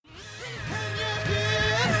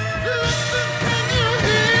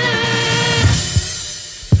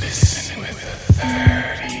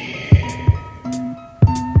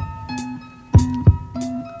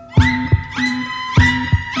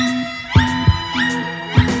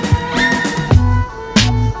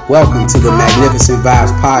Welcome to the Magnificent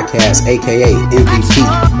Vibes Podcast, aka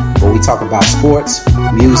MVP, where we talk about sports,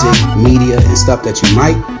 music, media, and stuff that you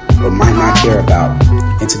might or might not care about.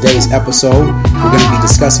 In today's episode, we're going to be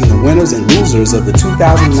discussing the winners and losers of the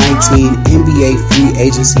 2019 NBA free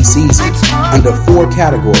agency season under 4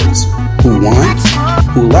 categories: who won,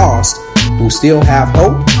 who lost, who still have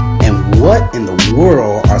hope, and what in the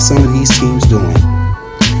world are some of these teams doing.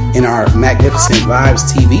 In our Magnificent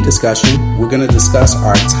Vibes TV discussion, we're going to discuss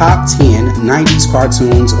our top 10 90s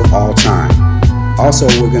cartoons of all time. Also,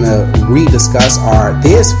 we're going to rediscuss our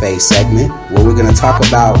This Face segment, where we're going to talk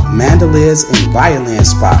about mandolins and violin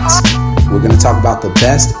spots. We're going to talk about the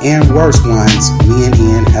best and worst ones me and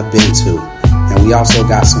Ian have been to. And we also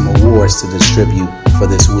got some awards to distribute for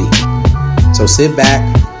this week. So sit back,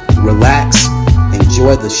 relax,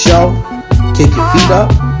 enjoy the show, kick your feet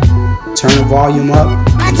up, turn the volume up,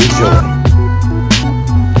 and enjoy.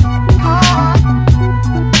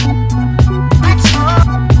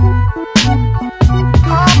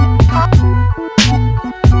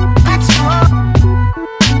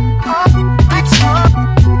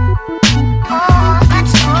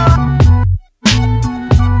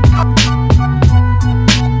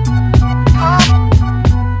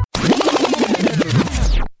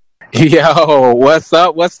 Yo, what's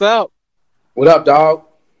up? What's up? What up, dog?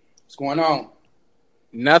 What's going on?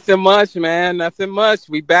 Nothing much, man. Nothing much.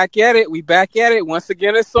 We back at it. Once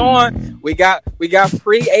again, it's on. We got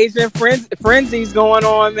free agent frenzies going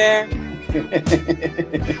on, man.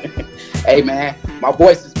 Hey, man, my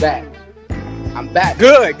voice is back. I'm back.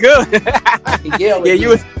 Good. Yeah,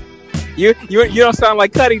 you don't sound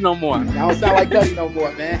like Cuddy no more. I don't sound like Cuddy no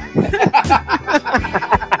more, man.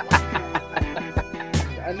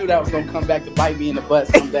 I knew that was gonna come back to bite me in the butt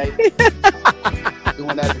someday.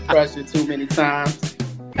 Doing that depression too many times.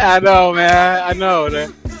 I know, man. I know.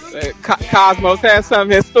 The Cosmos has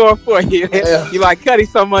something in store for you. Yeah. You like Cuddy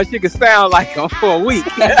so much you can sound like him for a week.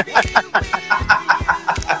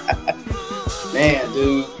 Man,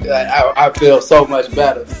 dude, I feel so much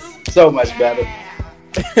better. So much better.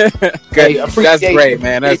 Hey, that's great,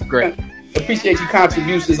 man. That's great. Appreciate your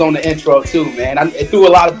contributions on the intro too, man. It threw a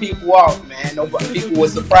lot of people off, man. People were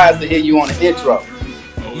surprised to hear you on the intro.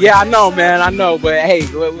 Yeah, I know, man. I know, but hey,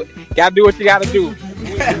 gotta do what you gotta do.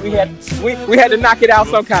 We had to knock it out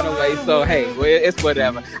some kind of way. So hey, it's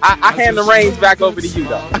whatever. I hand the reins back over to you,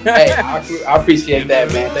 though. Hey, I appreciate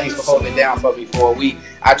that, man. Thanks for holding it down for me for a week.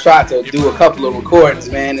 I tried to do a couple of recordings,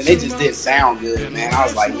 man, and it just didn't sound good, man. I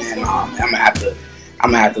was like, man, nah, man, I'm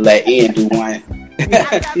gonna have to let Ian do one.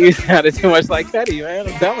 You sounded too much like Cuddy, man.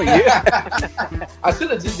 I'm telling you. I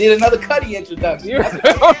should have just did another Cuddy introduction.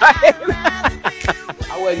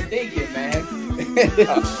 I wasn't thinking, man.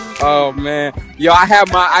 Oh man, yo,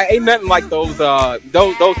 I ain't nothing like those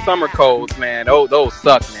summer colds, man. Those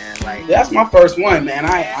suck, man. Like that's my first one, man.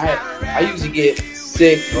 I usually get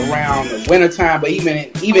sick around the wintertime, but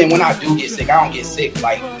even when I do get sick, I don't get sick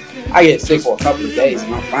like. I get sick for a couple of days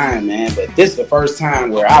and I'm fine, man. But this is the first time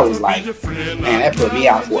where I was like, man, that put me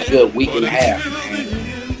out for a good week and a half,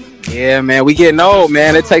 man. Yeah, man, we getting old,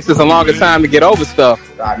 man. It takes us a longer time to get over stuff.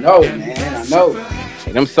 I know, man. I know.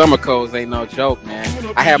 Hey, them summer colds ain't no joke, man.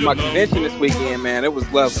 I had my convention this weekend, man. It was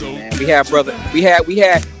lovely, man. We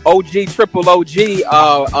had OG Triple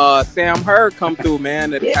OG Sam Hurd come through,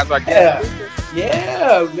 man. As our guest.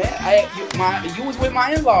 Yeah, man. You was with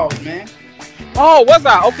my in-laws, man. Oh, was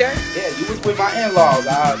I? Okay. Yeah, you was with my in-laws.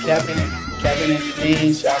 Kevin and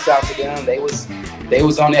Dean, shouts out to them. They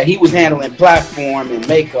was on there. He was handling platform and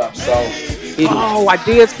makeup, so. I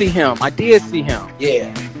did see him.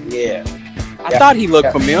 Yeah. I thought he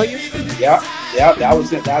looked familiar. Yeah. That's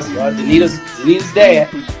Danita's dad,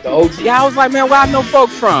 the OG. Yeah, I was like, man, where I know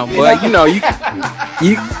folks from? But you know, you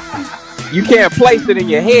can't place it in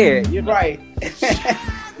your head. You're right.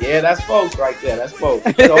 Yeah, that's folks right there. That's folks.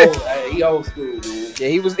 He old school, man. Yeah,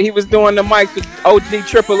 he was doing the mic to OG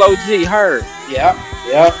Triple OG Hurd. Yeah.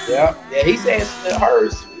 He says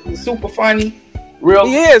Hurd's super funny. Real.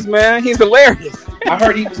 He is, man. He's hilarious. I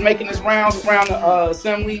heard he was making his rounds around the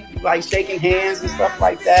assembly, like shaking hands and stuff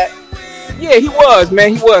like that. Yeah, he was,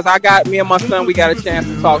 man. He was. Me and my son, we got a chance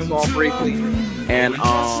to talk to him briefly, and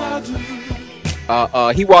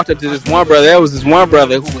he walked up to this one brother. There was this one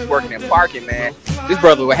brother who was working in parking, man. This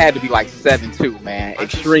brother had to be like 7'2", man.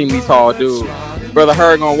 Extremely tall dude. Brother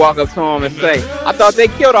Hurd gonna walk up to him and say, I thought they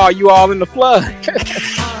killed you all in the flood.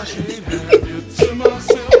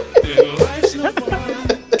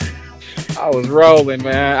 I was rolling,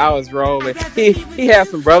 man. He had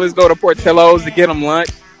some brothers go to Portillo's to get him lunch.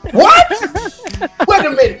 What? Wait a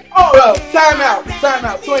minute. Hold up. Time out.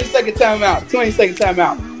 20-second time out.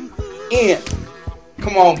 Ian,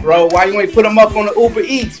 Come on, bro. Why you ain't put them up on the Uber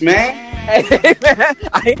Eats, man? Hey, man,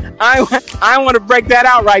 I want to break that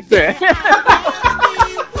out right there.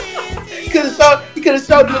 You could have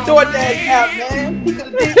showed the DoorDash app, man. He could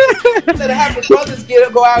have did it. Instead of having brothers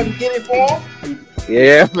go out and get it for him.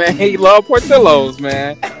 Yeah, man. He love Portillo's,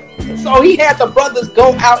 man. So he had the brothers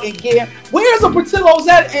go out and get him. Where's the Portillo's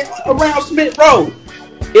at around Smith Road?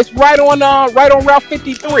 It's right on Route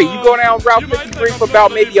 53. You go down Route 53 for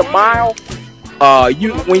about maybe a mile.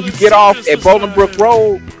 When you get off at Bolingbrook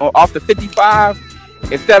Road off the 55,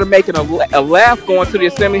 instead of making a left going to the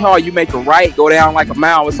Assembly Hall, you make a right, go down like a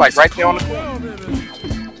mile. It's like right there on the corner.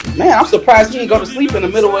 Man, I'm surprised he didn't go to sleep in the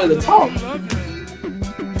middle of the talk.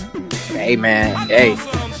 Hey, man. Hey,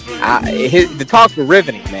 the talks were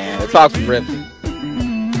riveting, man. The talks were riveting.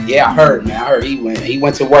 Yeah, I heard, man. I heard he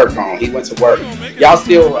went to work on. He went to work. Y'all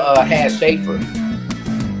still had Schaefer.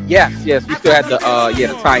 Yes, we still had the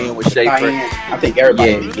tie in with Schaefer. I think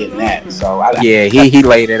everybody be getting that. So he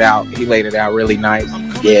laid it out. He laid it out really nice.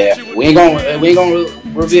 Yeah, we ain't gonna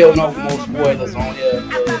reveal no more spoilers on here.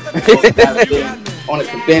 On the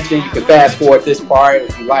convention, you can fast forward this part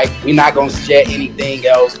if you like. We're not gonna share anything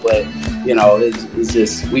else, but you know, it's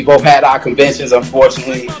just we both had our conventions,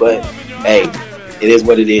 unfortunately. But hey, it is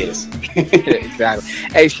what it is. Exactly.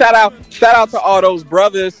 Hey, shout out to all those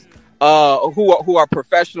brothers who are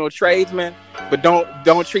professional tradesmen, but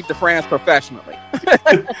don't treat the friends professionally.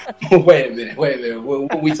 Wait a minute.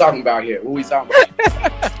 What are we talking about here?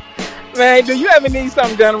 Man, do you ever need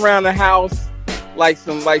something done around the house, like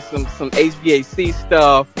some HVAC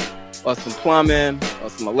stuff, or some plumbing, or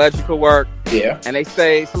some electrical work? Yeah. And they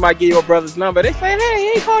say somebody give you a brother's number. They say,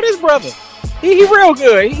 hey, call this brother. He real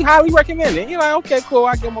good. He highly recommended. You're like, okay, cool.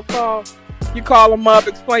 I give him a call. You call him up,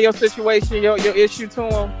 explain your situation, your issue to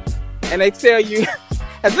him. And they tell you,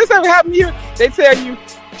 has this ever happened to you? They tell you,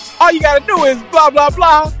 all you got to do is blah, blah,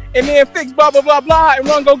 blah, and then fix blah, blah, blah, blah, and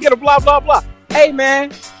run go get a blah, blah, blah. Hey,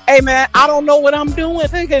 man, I don't know what I'm doing.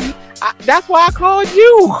 That's why I called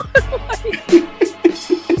you.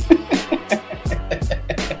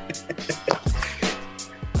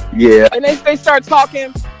 Yeah. And they start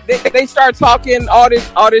talking. They start talking all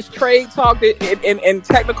this trade talk and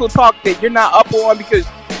technical talk that you're not up on because,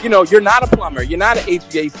 you know, you're not a plumber, you're not an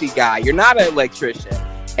HVAC guy, you're not an electrician,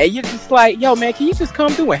 and you're just like, yo, man, can you just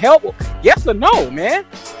come through and help? Yes or no, man?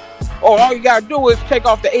 Or all you gotta do is take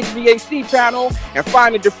off the HVAC panel and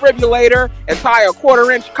find a defibrillator and tie a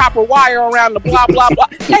 1/4-inch copper wire around the blah blah blah.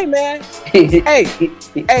 Hey, man, hey,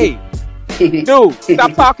 dude,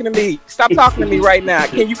 stop talking to me. Stop talking to me right now.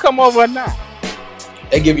 Can you come over or not?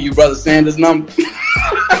 They giving you Brother Sanders' number.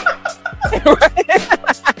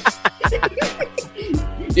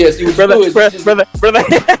 Yes, he was Brother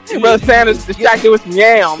Sanders distracted with some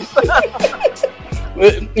yams.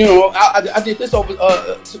 You know, I did this over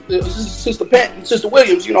Sister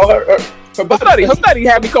Williams. You know, her study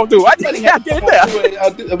had me come through. I did that.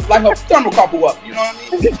 Like her thermocouple up. You know what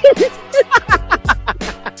I mean?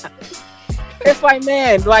 It's like,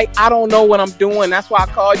 man, like, I don't know what I'm doing. That's why I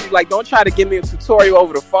called you. Like, don't try to give me a tutorial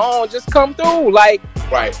over the phone. Just come through. Like,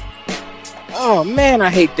 right. Oh, man,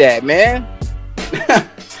 I hate that, man.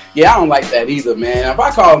 Yeah, I don't like that either, man. If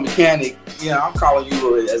I call a mechanic, you know, I'm calling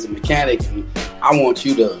you as a mechanic, and I want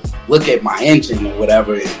you to look at my engine or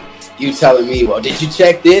whatever, and you telling me, well, did you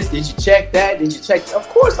check this? Did you check that? Did you check? Of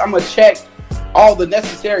course, I'm going to check all the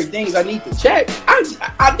necessary things I need to check.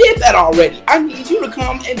 I did that already. I need you to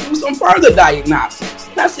come and do some further diagnostics.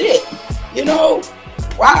 That's it. You know,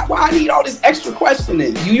 why I need all this extra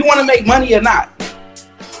questioning? You want to make money or not?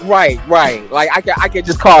 Right. Like I could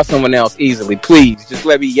just call someone else easily. Please, just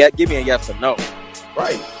give me a yes or no.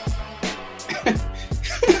 Right.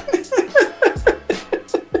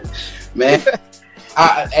 Man,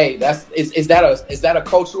 hey, is that a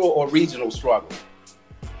cultural or regional struggle?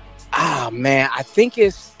 Ah, man, I think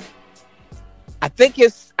it's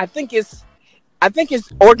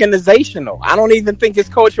organizational. I don't even think it's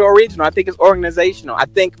cultural or regional. I think it's organizational. I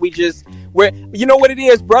think you know what it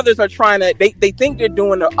is? Brothers are trying to, they think they're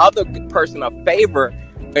doing the other person a favor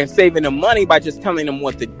and saving them money by just telling them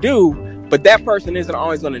what to do, but that person isn't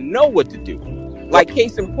always going to know what to do. Like,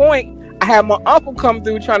 case in point, I had my uncle come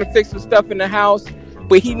through trying to fix some stuff in the house,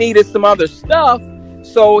 but he needed some other stuff.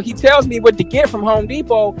 So he tells me what to get from Home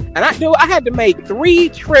Depot, and I had to make 3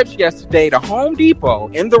 trips yesterday to Home Depot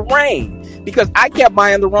in the rain because I kept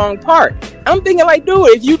buying the wrong part. I'm thinking, like, dude,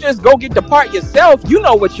 if you just go get the part yourself, you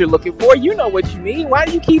know what you're looking for, you know what you need. Why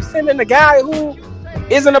do you keep sending a guy who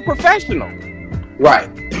isn't a professional? Right.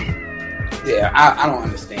 Yeah, I don't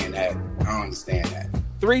understand that.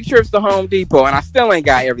 3 trips to Home Depot, and I still ain't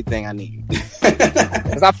got everything I need.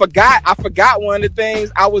 Because I forgot one of the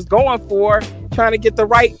things I was going for, trying to get the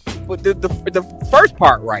first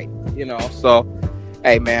part right, So,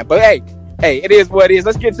 hey, man, but hey, it is what it is.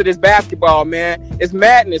 Let's get to this basketball, man. It's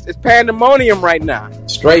madness. It's pandemonium right now.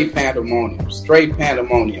 Straight pandemonium.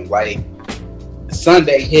 Like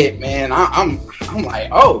Sunday hit, man. I'm like,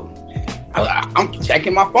 oh, I'm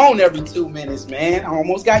checking my phone every 2 minutes, man. I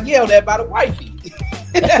almost got yelled at by the wifey.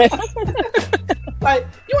 Like,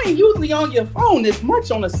 you ain't usually on your phone this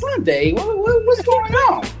much on a Sunday. What's going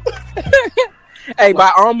on? Hey,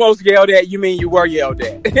 by almost yelled at, you mean you were yelled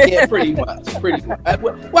at? Yeah, pretty much. Well,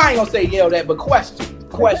 I ain't gonna say yelled at, but question.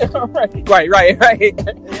 Right. It's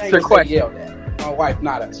a question. Yelled at. My wife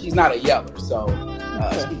she's not a yeller, so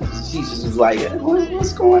she's just like,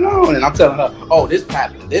 what's going on? And I'm telling her, oh, this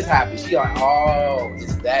happened. She's like, oh,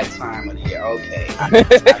 it's that time of the year. Okay,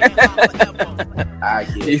 I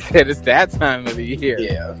get it. You said it's that time of the year.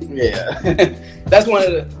 Yeah. That's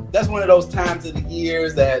one of those times of the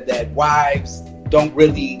years that wives don't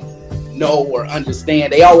really know or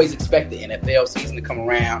understand. They always expect the NFL season to come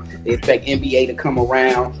around. They expect NBA to come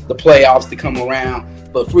around, the playoffs to come around.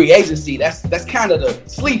 But free agency, that's kind of the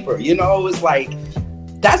sleeper. It's like,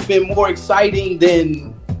 that's been more exciting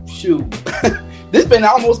than this been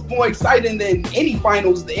almost more exciting than any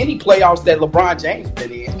playoffs that LeBron James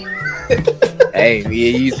been in. Hey,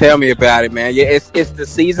 you tell me about it, man. Yeah, it's the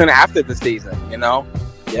season after the season,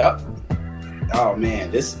 Yep. Oh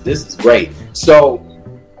man, this is great. So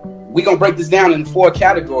we're gonna break this down in 4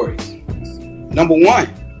 categories. Number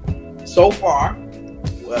 1, so far,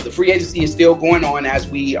 the free agency is still going on as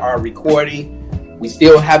we are recording. We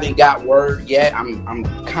still haven't got word yet. I'm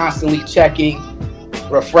constantly checking,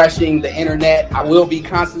 refreshing the internet. I will be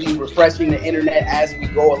constantly refreshing the internet as we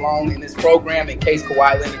go along in this program in case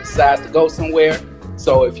Kawhi Leonard decides to go somewhere.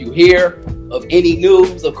 So if you hear of any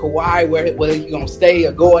news of Kawhi, whether he's going to stay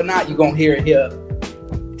or go or not, you're going to hear it here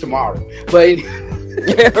tomorrow. But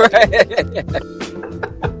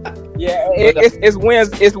yeah,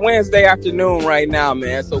 it's Wednesday afternoon right now,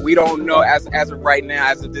 man. So we don't know as of right now,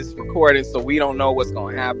 as of this recording. So we don't know what's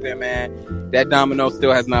going to happen, man. That domino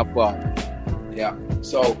still has not fallen. Yeah.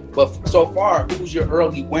 So far, who's your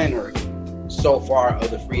early winner so far of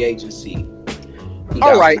the free agency?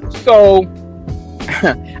 All right. So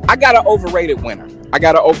I got an overrated winner. I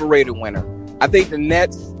think the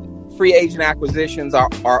Nets free agent acquisitions are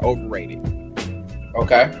overrated.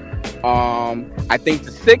 Okay. I think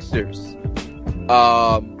the Sixers,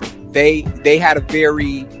 they had a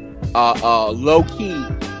very low key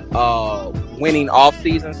winning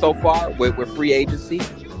offseason so far with free agency.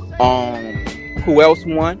 Who else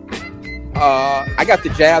won? I got the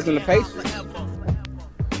Jazz and the Pacers.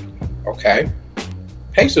 Okay.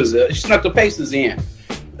 Pacers, snuck the Pacers in.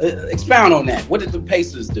 Expound on that. What did the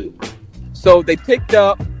Pacers do? So they picked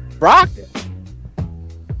up Brogdon.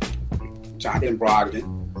 Jonathan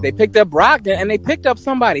Brogdon. They picked up Brogdon, and they picked up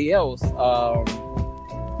somebody else.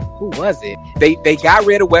 Who was it? They got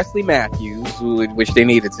rid of Wesley Matthews, which they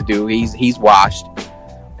needed to do. He's washed.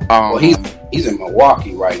 Well, he's in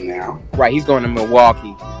Milwaukee right now. Right, he's going to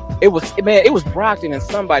Milwaukee. It was Brogdon and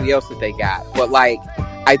somebody else that they got. But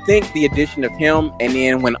I think the addition of him, and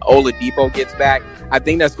then when Oladipo gets back, I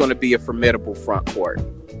think that's going to be a formidable front court.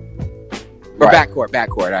 Or right.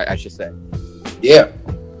 backcourt, I should say. Yeah.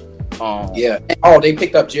 Yeah. Oh, they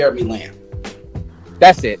picked up Jeremy Lamb.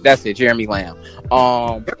 That's it, Jeremy Lamb.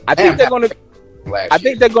 I think they're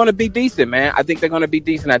going to be decent, man. I think they're going to be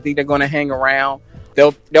decent. I think they're going to hang around.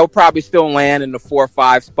 They'll probably still land in the 4 or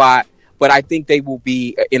 5 spot, but I think they will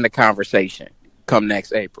be in the conversation come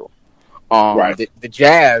next April. Right. The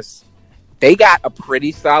Jazz, they got a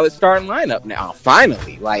pretty solid starting lineup now.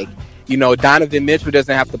 Finally, Donovan Mitchell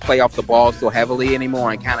doesn't have to play off the ball so heavily anymore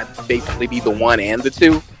and kind of basically be the 1 and the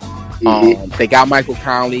 2. Mm-hmm. They got Michael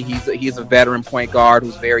Conley. He's a veteran point guard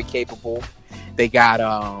who's very capable. They got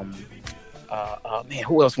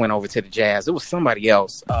who else went over to the Jazz? It was somebody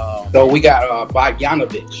else. So we got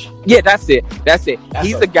Bogdanovic. Yeah, that's it.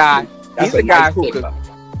 He's a guy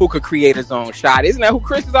who could create his own shot. Isn't that who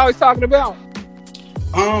Chris is always talking about?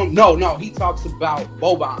 No, he talks about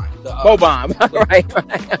Boban. Boban, right.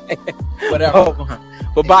 Whatever. Boban.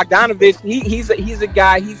 But Bogdanovic, he's a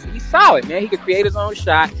guy. He's solid, man. He could create his own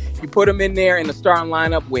shot. You put him in there in the starting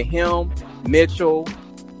lineup with him, Mitchell,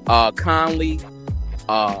 Conley,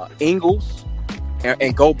 Ingles,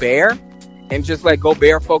 and Gobert, and just let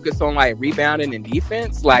Gobert focus on rebounding and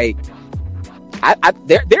defense. They're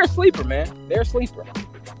a sleeper, man. They're a sleeper.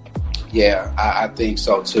 Yeah, I think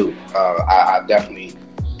so too. I definitely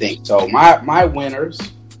think so. My winners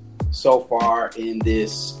so far in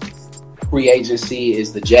this free agency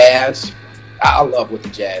is the Jazz. I love what the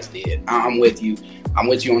Jazz did. I'm with you. I'm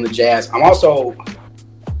with you on the Jazz. I'm also,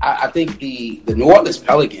 I think the New Orleans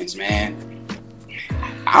Pelicans, man,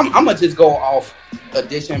 I'm going to just go off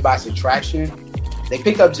addition by subtraction. They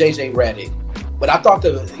picked up J.J. Redick, but I thought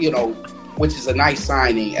which is a nice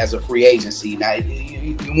signing as a free agency. Now,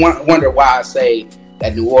 you wonder why I say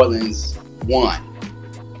that New Orleans won.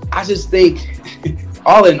 I just think,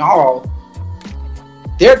 all in all,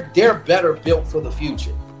 they're better built for the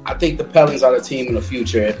future. I think the Pelicans are the team in the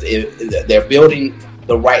future. If they're building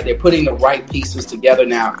they're putting the right pieces together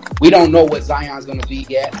now. We don't know what Zion's going to be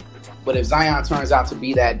yet, but if Zion turns out to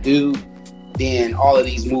be that dude, then all of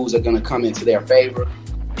these moves are going to come into their favor.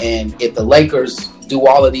 And if the Lakers do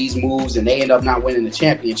all of these moves and they end up not winning the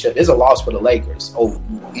championship, it's a loss for the Lakers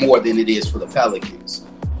more than it is for the Pelicans.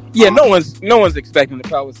 Yeah, no one's expecting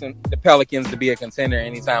the Pelicans to be a contender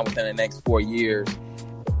anytime within the next 4 years.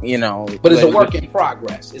 But it's a work in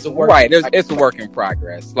progress. It's a work in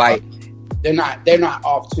progress. Like they're not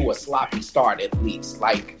off to a sloppy start, at least.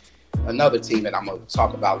 Like another team that I'm going to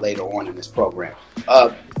talk about later on in this program,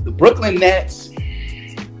 the Brooklyn Nets.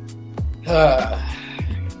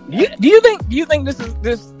 Do you think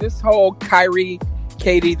this whole Kyrie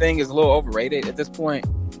KD thing is a little overrated at this point?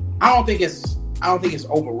 I don't think it's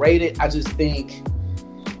overrated. I just think,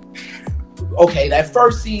 okay, that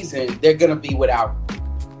first season they're gonna be without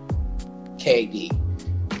KD.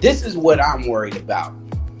 This is what I'm worried about.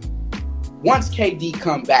 Once KD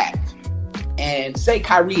come back, and say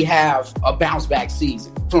Kyrie have a bounce back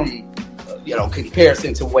season from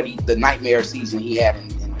comparison to the nightmare season he had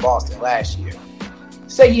in Boston last year.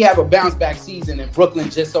 Say he have a bounce back season and Brooklyn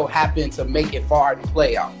just so happened to make it far in the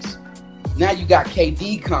playoffs. Now you got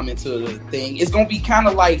KD coming to the thing. It's going to be kind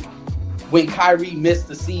of like when Kyrie missed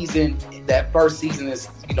the season, that first season is,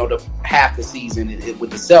 the half the season with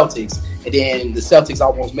the Celtics. And then the Celtics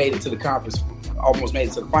almost made it to the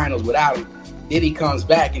finals without him. Then he comes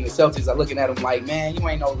back and the Celtics are looking at him like, man, you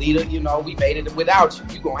ain't no leader. We made it without you.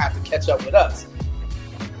 You're going to have to catch up with us.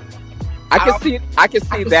 I can see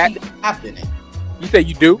that happening. You say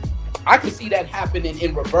you do? I can see that happening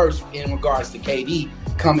in reverse in regards to KD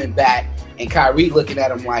coming back and Kyrie looking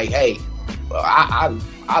at him like, hey, I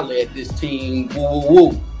led this team,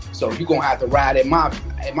 woo. So you're gonna have to ride at my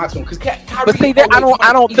team. Because Kyrie. But see,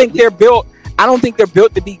 I don't think they're built. I don't think they're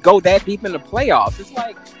built to go that deep in the playoffs. It's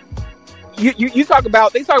like they talk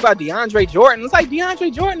about DeAndre Jordan. It's like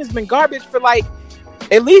DeAndre Jordan has been garbage for like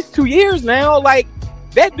at least 2 years now. Like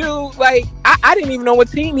that dude, like I didn't even know what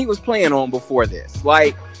team he was playing on before this.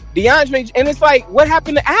 Like DeAndre, and it's like, what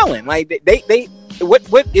happened to Allen? Like they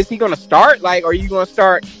what is he going to start? Like, are you going to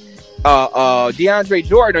start DeAndre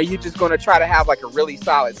Jordan? Or are you just going to try to have like a really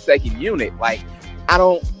solid second unit? Like, I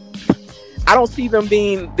don't see them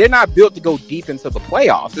being. They're not built to go deep into the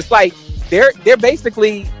playoffs. It's like they're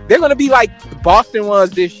going to be like the Boston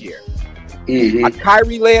was this year, a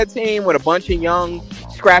Kyrie-led team with a bunch of young,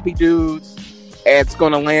 scrappy dudes. And it's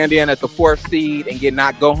going to land in at the 4th seed and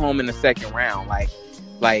go home in the second round.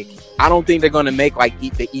 Like I don't think they're going to make like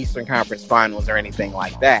the Eastern Conference Finals or anything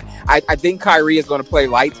like that. I think Kyrie is going to play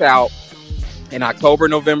lights out in October,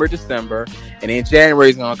 November, December, and then January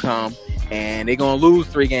is going to come and they're going to lose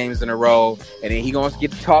 3 games in a row, and then he's going to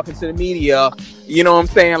get to talking to the media. You know what I'm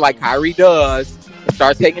saying? Like Kyrie does.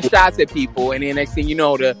 Start taking shots at people, and then next thing you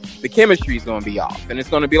know, the chemistry is going to be off, and it's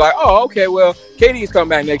going to be like, oh, okay, well, KD's coming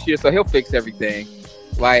back next year, so he'll fix everything.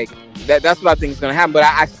 Like that's what I think is going to happen. But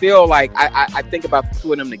I feel like I think about the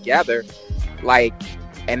two of them together, like,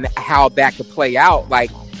 and how that could play out.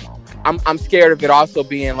 Like, I'm scared of it also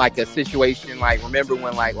being like a situation like, remember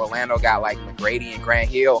when like Orlando got like McGrady and Grant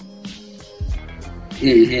Hill,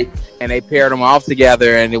 and they paired them off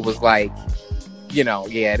together, and it was like,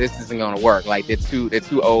 this isn't going to work. Like, they're too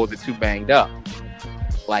old, they're too banged up.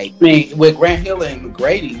 Like, I mean, with Grant Hill and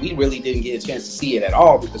McGrady, we really didn't get a chance to see it at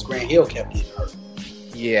all because Grant Hill kept getting hurt.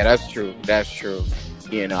 Yeah, that's true.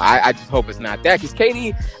 I just hope it's not that, because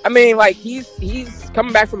KD, I mean, like, he's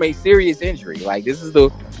coming back from a serious injury. Like, this is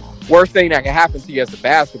the worst thing that can happen to you as a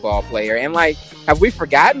basketball player. And like, have we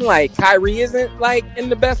forgotten, like, Kyrie isn't like in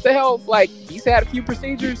the best of health? Like, he's had a few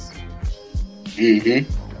procedures.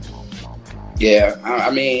 Yeah,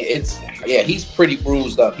 I mean, he's pretty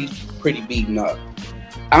bruised up. He's pretty beaten up.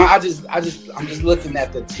 I'm just looking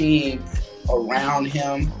at the team around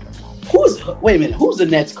him. Who's the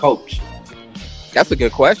Nets coach? That's a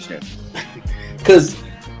good question. Because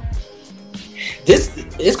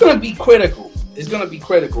it's going to be critical. It's going to be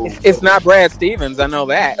critical. It's not Brad Stevens. I know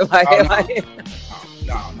that.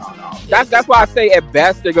 No. That's why I say at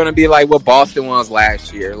best they're going to be like what Boston was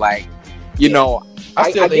last year. Like,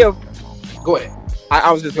 Go ahead.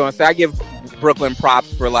 I was just going to say, I give Brooklyn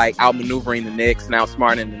props for like outmaneuvering the Knicks and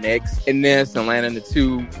outsmarting the Knicks in this and landing the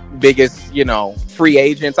two biggest, free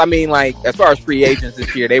agents. I mean, like, as far as free agents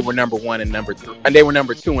this year, they were number one and number three, and they were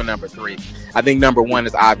number two and number three. I think number one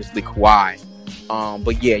is obviously Kawhi.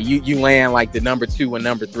 But yeah, you land like the number two and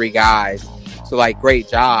number three guys. So like, great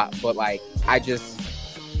job. But like, I just,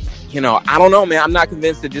 I don't know, man. I'm not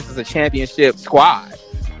convinced that this is a championship squad.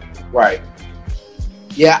 Right.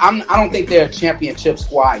 Yeah, I don't think they're a championship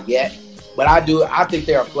squad yet, but I think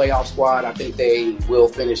they're a playoff squad. I think they will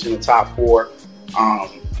finish in the top four.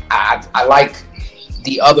 I like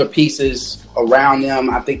the other pieces around them.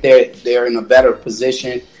 I think they're in a better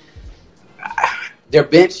position. Their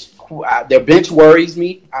bench worries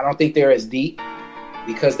me. I don't think they're as deep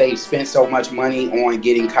because they spent so much money on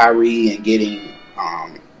getting Kyrie and getting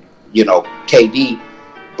KD.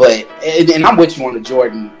 But and I'm with you on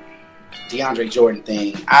the DeAndre Jordan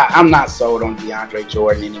thing. I'm not sold on DeAndre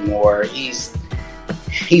Jordan anymore. He's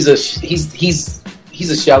a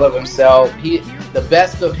shell of himself. The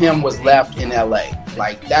best of him was left in LA.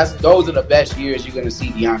 Like those are the best years you're gonna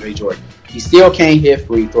see DeAndre Jordan. He still can't hit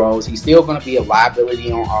free throws. He's still gonna be a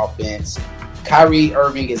liability on offense. Kyrie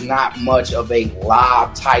Irving is not much of a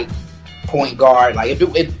lob type point guard. Like if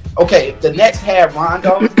the Nets had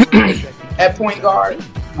Rondo at point guard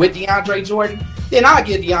with DeAndre Jordan, then I'll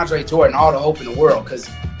give DeAndre Jordan all the hope in the world because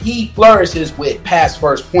he flourishes with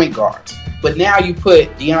pass-first point guards. But now you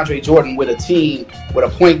put DeAndre Jordan with a team with a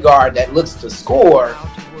point guard that looks to score.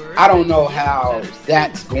 I don't know how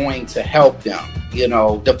that's going to help them.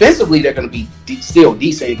 Defensively, they're going to be still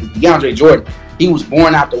decent because DeAndre Jordan, he was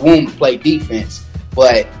born out the womb to play defense.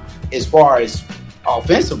 But as far as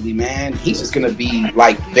offensively, man, he's just going to be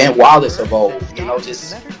like Ben Wallace of old,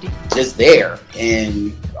 just there.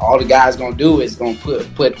 And all the guy's going to do is going to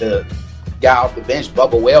put the guy off the bench,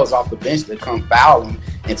 Bubba Wells off the bench, to come foul him,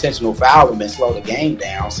 intentional foul him, and slow the game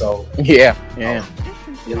down. So yeah.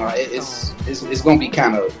 It's going to be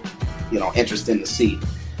kind of interesting to see.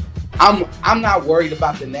 I'm not worried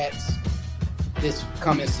about the Nets this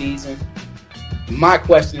coming season. My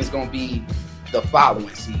question is going to be the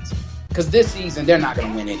following season, because this season they're not going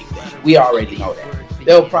to win anything. We already know that.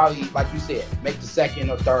 They'll probably, like you said, make the second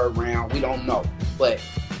or third round. We don't know, but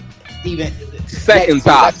even second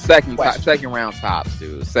round tops,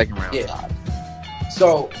 dude. Second round tops.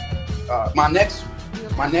 So my next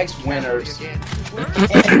winners,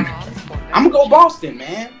 I'm gonna go Boston,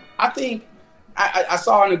 man. I think I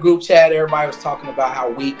saw in the group chat everybody was talking about how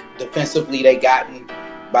weak defensively they gotten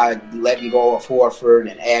by letting go of Horford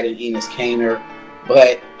and adding Enes Kanter,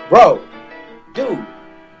 but bro, dude,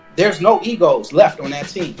 there's no egos left on that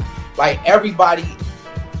team. Like, everybody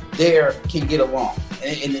there can get along,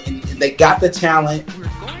 and they got the talent.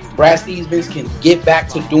 Brad Stevens can get back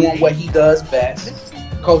to doing what he does best,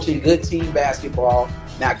 coaching good team basketball.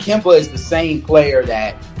 Now, Kemba is the same player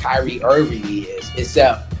that Kyrie Irving is,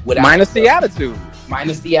 except without minus the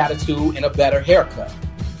attitude and a better haircut.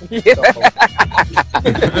 Yeah.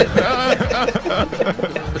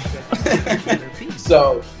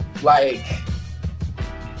 So, like,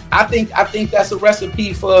 I think that's a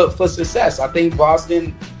recipe for success. I think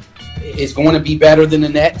Boston is going to be better than the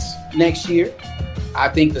Nets next year. I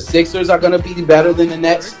think the Sixers are going to be better than the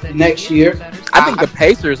Nets next year. I think the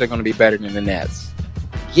Pacers are going to be better than the Nets.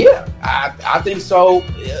 Yeah, I think so.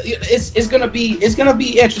 It's going to be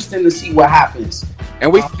interesting to see what happens.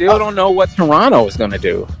 And we still don't know what Toronto is going to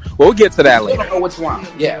do. We'll get to that later. We don't know what's wrong.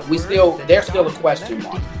 Yeah, they're still a question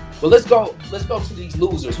mark. But let's go to these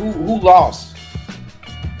losers. Who lost?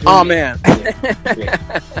 Oh man. Besides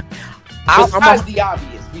the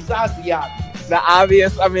obvious. The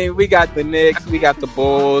obvious, I mean, we got the Knicks, we got the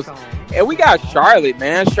Bulls, and we got Charlotte,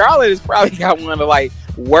 man. Charlotte has probably got one of the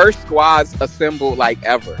worst squads assembled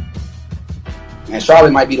ever. And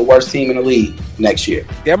Charlotte might be the worst team in the league next year.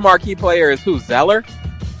 Their marquee player is who? Zeller?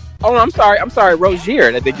 Oh no, I'm sorry,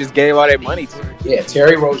 Rozier, that they just gave all that money to. Yeah,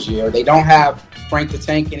 Terry Rozier. They don't have Frank the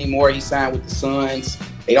Tank anymore. He signed with the Suns.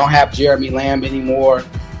 They don't have Jeremy Lamb anymore.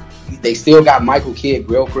 They still got Michael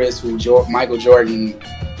Kidd-Gilchrist, who Michael Jordan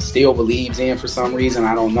still believes in for some reason.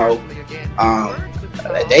 I don't know.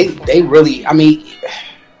 They really, I mean,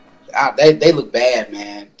 they look bad,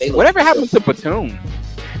 man. Whatever happened to Batum?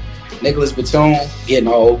 Nicholas Batum,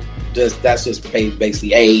 that's just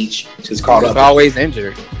basically age. Just caught up. Always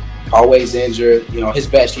injured. Always injured. His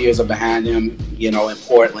best years are behind him. In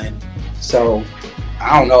Portland. So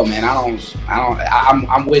I don't know, man.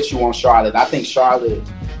 I'm with you on Charlotte. I think Charlotte,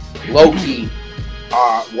 low-key,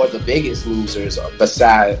 were the biggest losers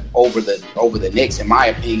beside over the Knicks, in my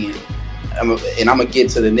opinion. And I'm gonna get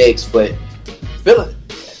to the Knicks, but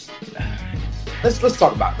let's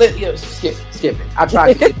talk about it. Skip it. I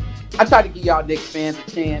tried to give y'all Knicks fans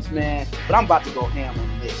a chance, man, but I'm about to go ham on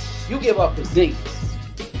the Knicks. You give up Porzingis.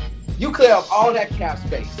 You clear up all that cap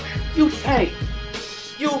space. You tank.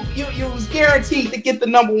 You was guaranteed to get the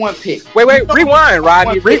number 1 pick. Wait, rewind,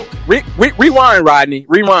 Rodney. Rewind, Rodney.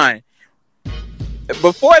 Rewind.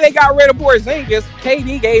 Before they got rid of Porzingis,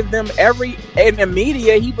 KD gave them in the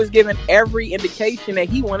media, he was given every indication that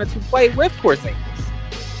he wanted to play with Porzingis.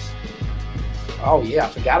 Oh, yeah, I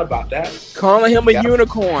forgot about that. Calling him a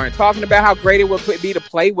unicorn, talking about how great it would be to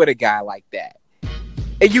play with a guy like that.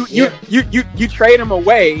 And you trade him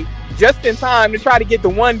away just in time to try to get the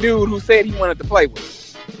one dude who said he wanted to play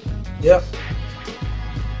with. Yep.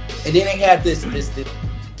 And then they had this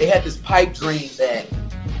pipe dream that,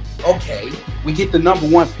 okay, we get the number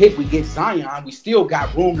 1 pick, we get Zion, we still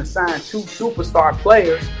got room to sign 2 superstar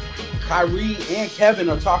players. Kyrie and Kevin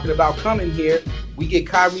are talking about coming here. We get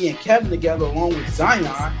Kyrie and Kevin together along with Zion.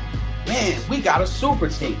 Man, we got a super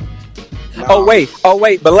team. Oh wait,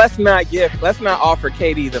 but let's not offer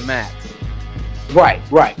KD the max. Right.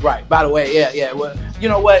 By the way, yeah. Well, you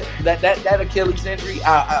know what? That Achilles injury,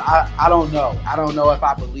 I don't know. I don't know if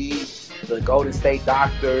I believe the Golden State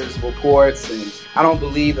doctors' reports, and I don't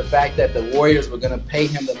believe the fact that the Warriors were going to pay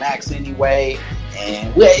him the max anyway.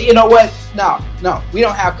 And you know what? No, we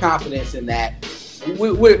don't have confidence in that.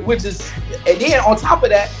 We're just, and then on top of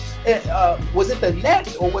that, was it the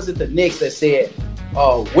Nets or was it the Knicks that said,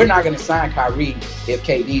 "Oh, we're not going to sign Kyrie if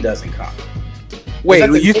KD doesn't come"? Wait,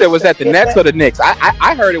 you said was that the Nets or the Knicks?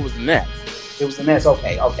 I heard it was the Nets. It was the Nets.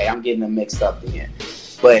 Okay, I'm getting them mixed up then.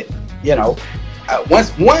 But you know,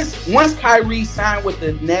 once Kyrie signed with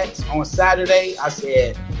the Nets on Saturday, I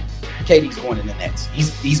said KD's going to the Nets.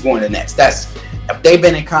 He's going to the Nets. They've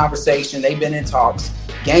been in conversation. They've been in talks.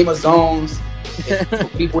 Game of Zones. For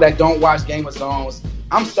people that don't watch Game of Zones,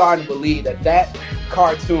 I'm starting to believe that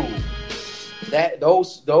cartoon,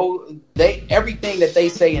 everything that they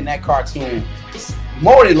say in that cartoon,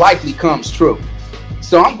 more than likely comes true.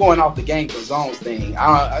 So I'm going off the Game of Zones thing.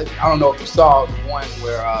 I don't know if you saw the one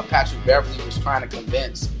where Patrick Beverly was trying to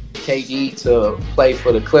convince KD to play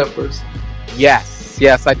for the Clippers. Yes,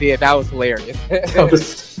 I did. That was hilarious. That was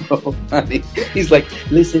so funny. He's like,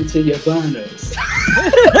 listen to your burners.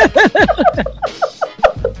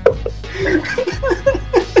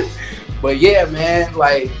 But yeah, man,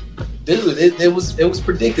 like, dude, it was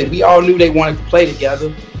predicted. We all knew they wanted to play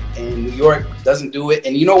together, and New York doesn't do it.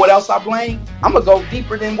 And you know what else I blame? I'm gonna go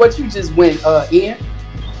deeper than what you just went, Ian.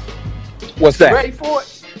 What's that? You ready for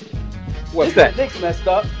it? What's that? The Knicks messed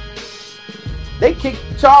up. They kicked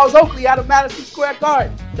Charles Oakley out of Madison Square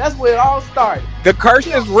Garden. That's where it all started. The curse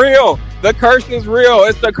is real.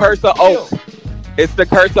 It's the curse of Oak. It's the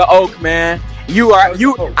curse of Oak, man.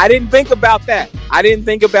 I didn't think about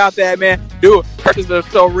that, man. Dude, curses are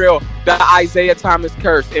so real. The Isaiah Thomas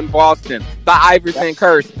curse in Boston. The Iverson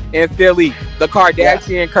curse in Philly. The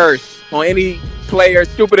Kardashian curse on any player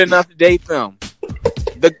stupid enough to date them.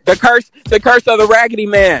 The curse of the Raggedy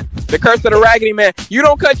Man. The curse of the Raggedy Man. You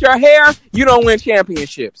don't cut your hair, you don't win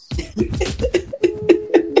championships.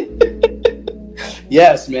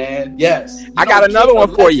 Yes, man. Yes. I got another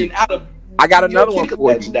one for you.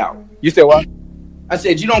 You said what? I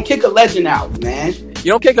said you don't kick a legend out, man.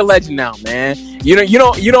 You don't kick a legend out, man. You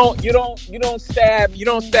don't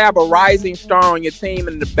stab a rising star on your team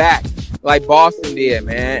in the back like Boston did,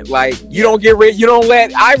 man. Like you don't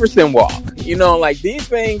let Iverson walk. You know, like these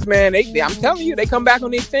things, man. I'm telling you, they come back on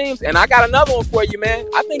these teams. And I got another one for you, man.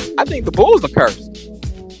 I think the Bulls are cursed.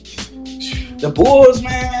 The Bulls,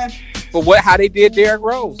 man. For how they did Derrick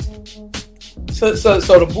Rose. So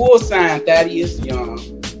the Bulls signed Thaddeus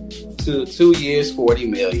Young to 2 years, $40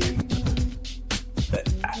 million.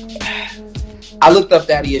 I looked up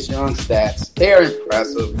Thaddeus Young's stats. They're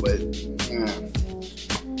impressive, but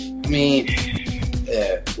I mean,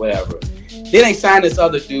 whatever. Then they signed this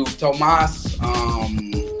other dude, Tomas.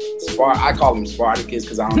 I call him Spartacus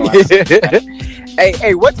because I don't know how to say that.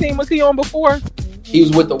 Hey, what team was he on before? He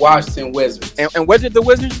was with the Washington Wizards. And what did the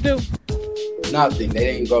Wizards do? Nothing.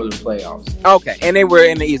 They didn't go to the playoffs. Okay, and they were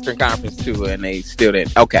in the Eastern Conference too, and they still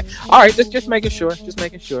didn't. Okay, all right, just making sure.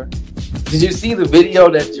 Did you see the video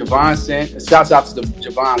that Javon sent? Shouts out to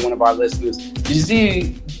Javon, one of our listeners. Did you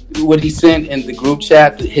see what he sent in the group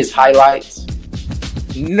chat? His highlights.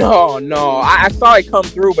 No. I saw it come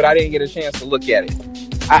through, but I didn't get a chance to look at it.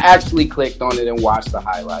 I actually clicked on it and watched the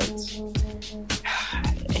highlights.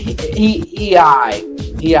 He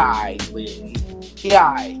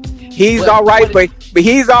He's all right, but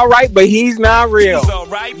he's all right, but he's not real. He's all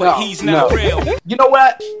right, but he's not real. You know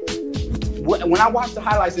what? When I watch the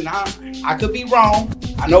highlights, and I could be wrong.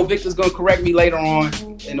 I know Victor's going to correct me later on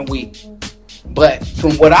in the week. But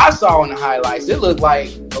from what I saw in the highlights, it looked like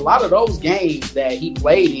a lot of those games that he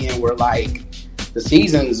played in were like, the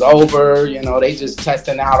season's over. You know, they just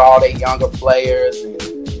testing out all their younger players. And,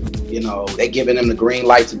 you know, they giving them the green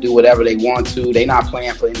light to do whatever they want to. They not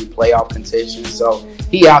playing for any playoff contention. So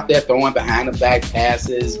he out there throwing behind the back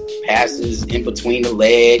passes in between the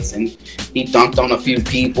legs. And he dunked on a few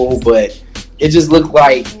people. But it just looked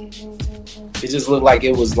like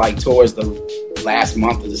it was like towards the last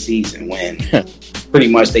month of the season when pretty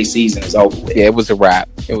much their season is over with. Yeah, it was a wrap.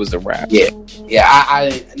 Yeah.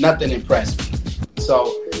 I nothing impressed me.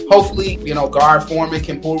 So hopefully, you know, guard Foreman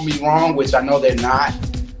can prove me wrong, which I know they're not.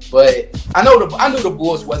 But I knew the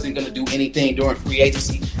Bulls wasn't going to do anything during free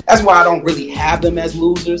agency. That's why I don't really have them as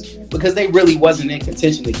losers, because they really wasn't in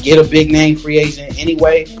contention to get a big name free agent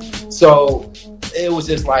anyway. So it was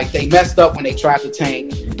just like they messed up when they tried to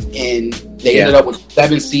tank, and they ended up with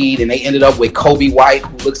 7th seed, and they ended up with Kobe White,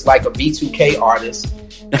 who looks like a B2K artist.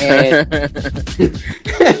 And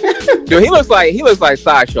dude, he looks like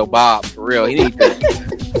Sideshow Bob for real. He need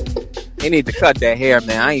to cut that hair,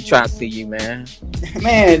 man. I ain't trying to see you, man.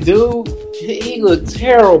 Man, dude, he looked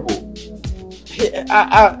terrible.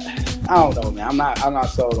 I don't know, man. I'm not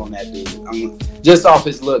sold on that dude. I'm just off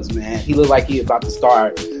his looks, man. He looked like he about to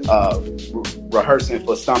start rehearsing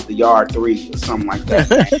for Stump the Yard 3 or something like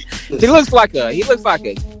that. he looks like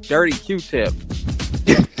a dirty Q-tip.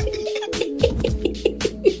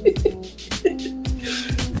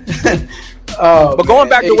 But going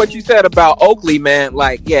back to what you said about Oakley, man,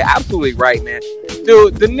 like, yeah, absolutely right, man.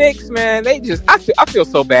 Dude, the Knicks, man, I feel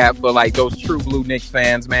so bad for like those true blue Knicks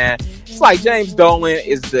fans, man. It's like James Dolan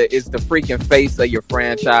is the freaking face of your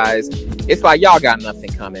franchise. It's like y'all got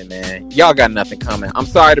nothing coming, man. Y'all got nothing coming. I'm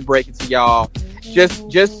sorry to break it to y'all.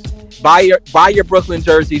 Just buy your Brooklyn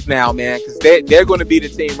jerseys now, man, because they're going to be the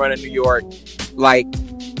team running New York. Like,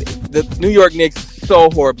 the New York Knicks so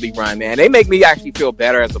horribly run, man. They make me actually feel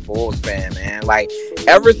better as a Bulls fan, man. Like,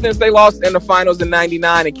 ever since they lost in the finals in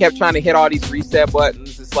 '99 and kept trying to hit all these reset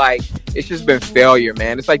buttons, it's like, it's just been failure,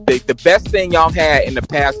 man. It's like the best thing y'all had in the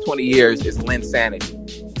past 20 years is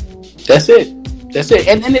Linsanity. That's it.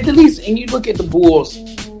 And at least, and you look at the Bulls,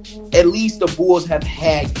 at least the Bulls have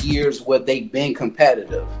had years where they've been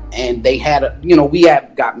competitive, and they had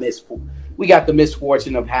we got the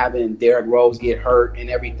misfortune of having Derrick Rose get hurt and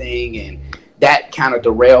everything, and that kind of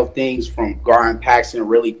derailed things from Gar and Paxson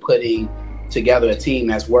really putting together a team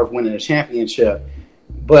that's worth winning a championship.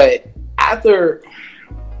 But after,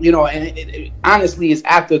 honestly, it's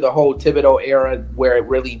after the whole Thibodeau era where it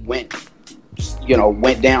really went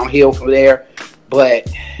downhill from there. But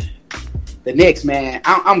the Knicks, man,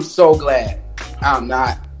 I'm so glad I'm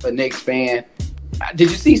not a Knicks fan.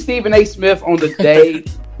 Did you see Stephen A. Smith on the day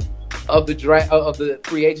of the draft of the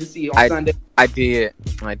free agency on Sunday? I did.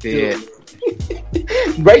 Dude.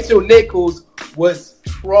 Rachel Nichols was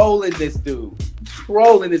trolling this dude.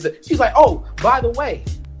 She's like, oh, by the way,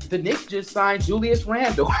 the Knicks just signed Julius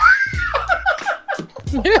Randle.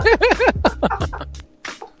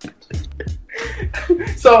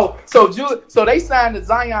 So they signed the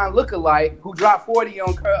Zion lookalike who dropped 40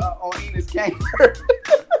 on Enes Kanter.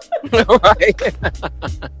 Right.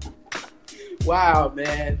 Wow,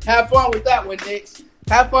 man. Have fun with that one, Knicks.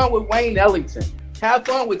 Have fun with Wayne Ellington. Have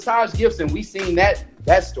fun with Taj Gibson. We've seen that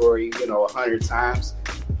story, 100 times.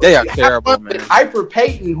 They are terrible, man. Iper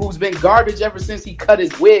Payton, who's been garbage ever since he cut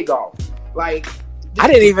his wig off. Like, I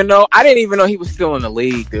didn't even know he was still in the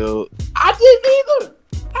league, dude. I didn't either.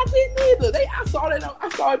 I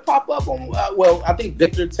saw it pop up on. I think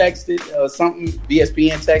Victor texted something.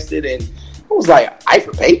 ESPN texted, and I was like,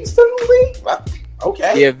 Iper Payton's still in the league. Well,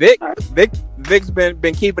 okay. Yeah, Vic's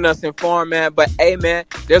been keeping us informed, man. But hey, man,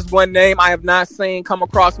 there's one name I have not seen come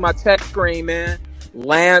across my text screen, man.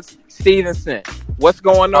 Lance Stevenson. What's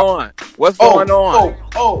going on?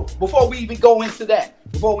 Before we even go into that,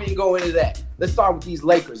 let's start with these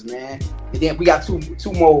Lakers, man. And then we got two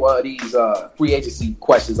more of these free agency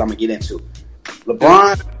questions I'm gonna get into.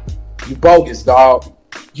 LeBron, you bogus, dog.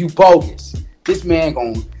 You bogus. This man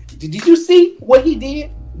did you see what he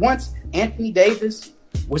did once Anthony Davis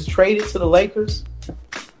was traded to the Lakers?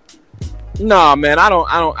 No, man, I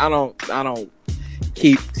don't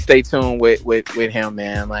stay tuned with him,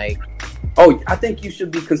 man. Like, oh, I think you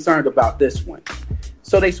should be concerned about this one.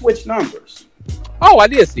 So they switched numbers. Oh, I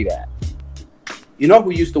did see that. You know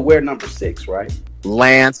who used to wear number 6, right?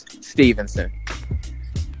 Lance Stevenson.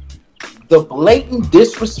 The blatant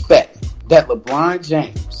disrespect that LeBron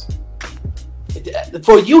James,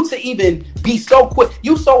 for you to even be so quick,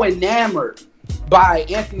 you so enamored by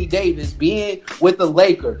Anthony Davis being with the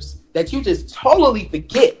Lakers that you just totally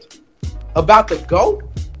forget about the GOAT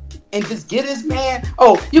and just get his man.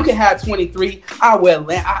 Oh, you can have 23. I wear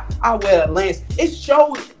Lance. It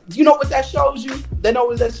shows. You know what that shows you? They know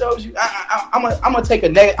what that shows you. I'm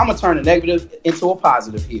gonna turn a negative into a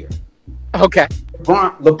positive here. Okay.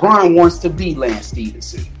 LeBron wants to be Lance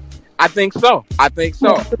Stevenson. I think so.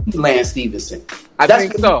 Lance Stevenson. I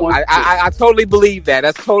think so. I totally believe that.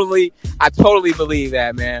 I totally believe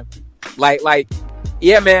that, man. Like,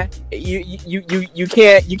 yeah, man. You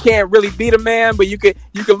can't really beat a man, but you could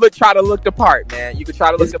try to look the part, man. You could try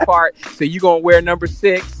to look the part. So you gonna wear number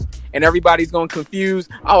 6, and everybody's gonna confuse.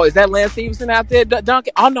 Oh, is that Lance Stevenson out there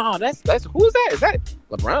dunking? Oh no, that's who's that? Is that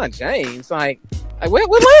LeBron James? Like where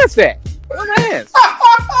Lance at? Where Lance?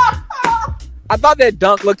 I thought that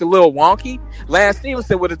dunk looked a little wonky. Lance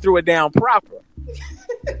Stevenson would have threw it down proper.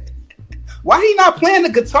 Why he not playing the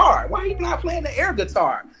guitar? Why he not playing the air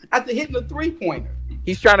guitar after hitting the 3-pointer?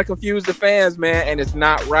 He's trying to confuse the fans, man, and it's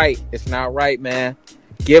not right. It's not right, man.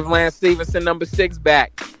 Give Lance Stevenson number 6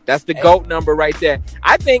 back. That's the GOAT number right there.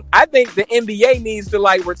 I think the NBA needs to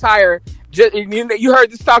retire. You heard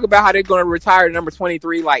this talk about how they're going to retire number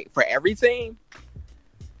 23 for every team.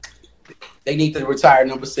 They need to retire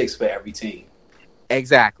number 6 for every team.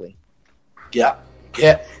 Exactly. Yeah.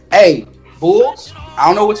 Hey, Bulls, I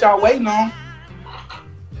don't know what y'all waiting on.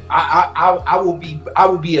 I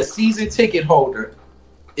will be a season ticket holder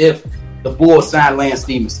if the Bulls sign Lance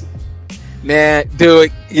Stevenson. Man,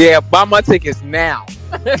 dude, yeah, buy my tickets now.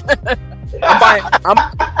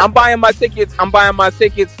 I'm buying my tickets. Yep,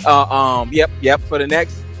 for the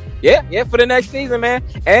next season, man.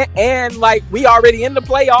 And we already in the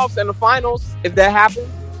playoffs and the finals if that happens.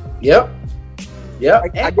 Yep. I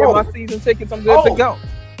get my season tickets. I'm good to go.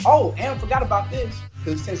 Oh, and I forgot about this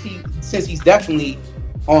because since he's definitely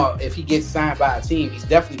if he gets signed by a team, he's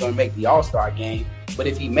definitely going to make the All-Star game. But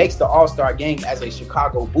if he makes the All-Star game as a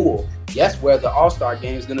Chicago Bull, guess where the All-Star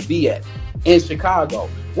game is going to be at? In Chicago.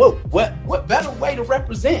 What better way to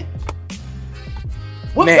represent?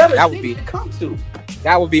 What better city to come to?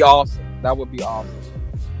 That would be awesome.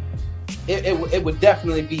 It would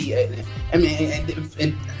definitely be.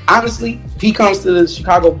 And honestly, if he comes to the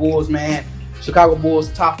Chicago Bulls, man, Chicago Bulls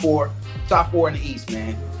top four in the East,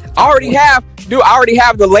 man. I already have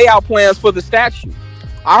the layout plans for the statue.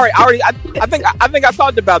 I think I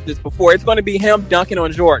talked about this before. It's going to be him dunking on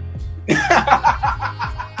Jordan.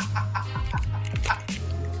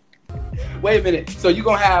 Wait a minute. So you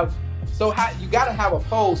gotta have a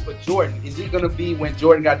pose for Jordan. Is it gonna be when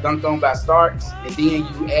Jordan got dunked on by Starks, and then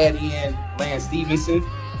you add in Lance Stevenson?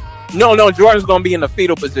 No, Jordan's gonna be in the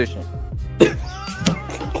fetal position.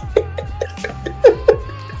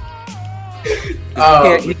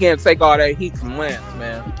 He can't take all that heat from Lance,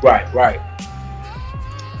 man. Right.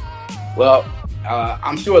 Well,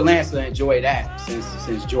 I'm sure Lance will enjoy that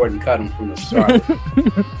since Jordan cut him from the start.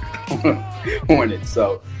 Hornets.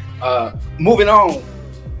 So, moving on.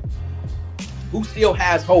 Who still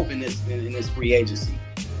has hope in this free agency?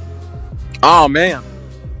 Oh man.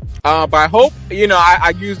 By hope,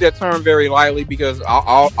 I use that term very lightly because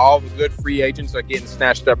all the good free agents are getting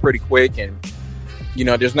snatched up pretty quick, and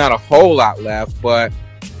there's not a whole lot left. But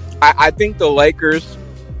I think the Lakers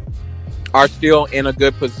are still in a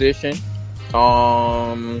good position.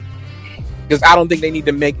 Because I don't think they need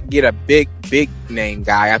to get a big name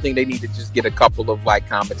guy. I think they need to just get a couple of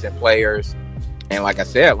competent players. And like I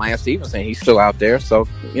said, Lance Stevenson, he's still out there. So,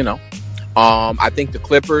 I think the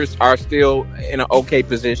Clippers are still in an okay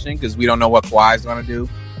position because we don't know what Kawhi's going to do.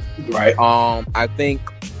 Right. I think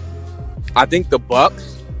the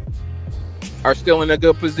Bucks are still in a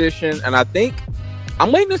good position. And I think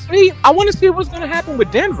I'm waiting to see. I want to see what's going to happen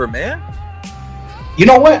with Denver, man. You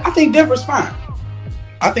know what? I think Denver's fine.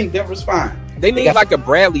 They need a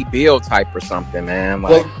Bradley Beal type or something, man.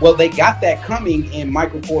 Well, they got that coming in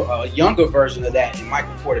Michael Porter, a younger version of that in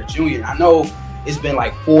Michael Porter Jr. I know it's been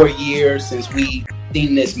 4 years since we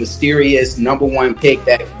seen this mysterious number 1 pick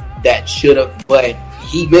that should have, but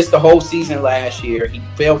he missed the whole season last year. He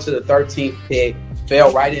fell to the 13th pick,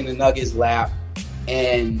 fell right in the Nuggets' lap,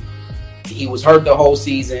 and he was hurt the whole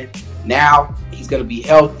season. Now he's going to be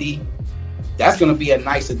healthy. That's going to be a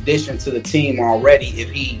nice addition to the team already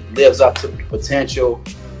if he lives up to potential.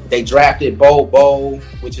 They drafted Bo,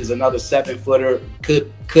 which is another 7-footer.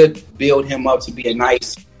 Could build him up to be a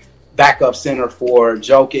nice backup center for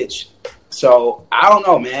Jokic. So I don't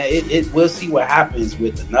know, man. We'll see what happens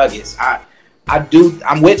with the Nuggets.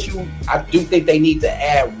 I'm with you. I do think they need to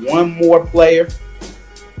add one more player.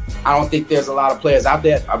 I don't think there's a lot of players out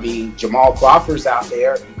there. I mean, Jamal Crawford's out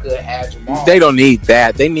there. You could add Jamal. They don't need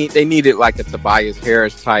that. They needed a Tobias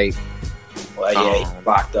Harris type. Well, yeah, he's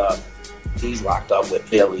locked up. He's locked up with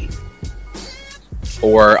Philly.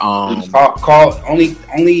 Or only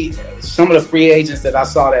some of the free agents that I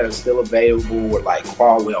saw that are still available were like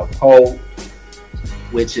Caldwell Pope,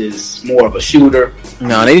 which is more of a shooter.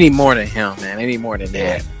 No, they need more than him, man. They need more than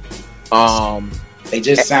that. They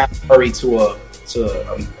just signed Curry to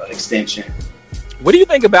an extension. What do you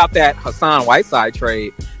think about that Hassan Whiteside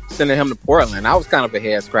trade, sending him to Portland? That was kind of a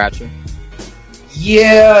head scratcher.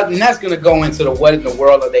 Yeah, and that's going to go into the what in the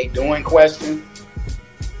world are they doing question.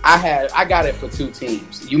 I got it for two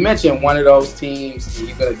teams. You mentioned one of those teams, and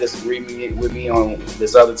you're going to disagree with me on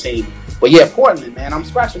this other team. But yeah, Portland, man, I'm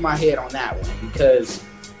scratching my head on that one because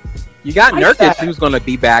you got Nurkic, who's going to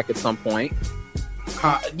be back at some point.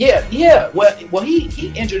 Yeah. Well,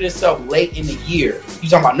 he injured himself late in the year. You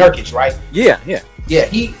talking about Nurkic, right? Yeah.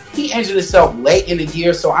 He injured himself late in the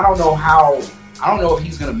year, so I don't know if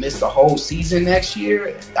he's going to miss the whole season next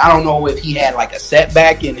year. I don't know if he had like a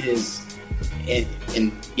setback in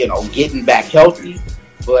getting back healthy,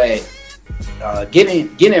 but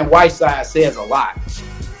getting Whiteside says a lot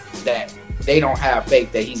that they don't have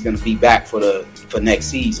faith that he's going to be back for next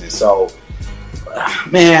season. So,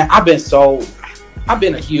 man, I've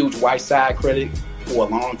been a huge Whiteside critic for a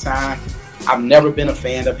long time. I've never been a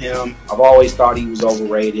fan of him. I've always thought he was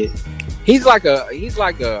overrated. He's like a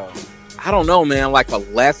I don't know, man, like a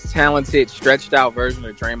less talented, stretched out version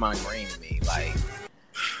of Draymond Green to me. Like,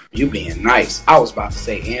 you being nice. I was about to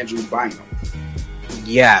say Andrew Bynum.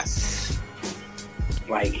 Yes.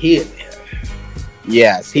 Like he.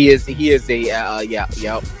 Yes, he is. He is a yep.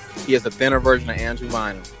 He is a thinner version of Andrew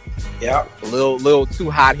Bynum. Yep. A little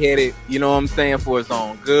too hot headed. You know what I'm saying, for his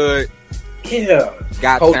own good. Yeah.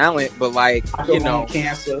 Got talent, but like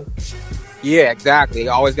cancer. Yeah, exactly.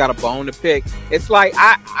 Always got a bone to pick. It's like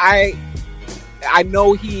I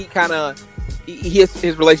know he kind of his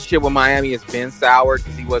relationship with Miami has been sour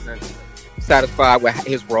because he wasn't satisfied with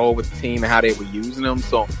his role with the team and how they were using him.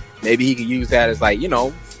 So maybe he could use that as like,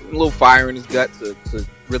 a little fire in his gut to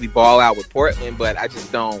really ball out with Portland. But I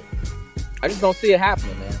just don't see it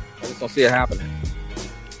happening, man. I just don't see it happening.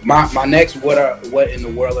 My next what in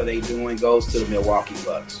the world are they doing goes to the Milwaukee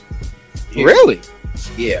Bucks. Really?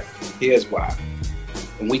 Yeah. Here's why.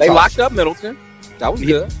 They locked up Middleton. That was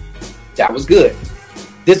good. That was good.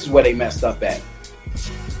 This is where they messed up at.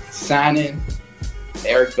 Signing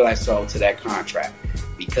Eric Bledsoe to that contract.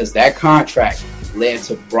 Because that contract led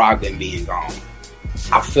to Brogdon being gone.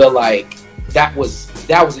 I feel like that was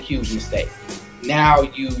a huge mistake. Now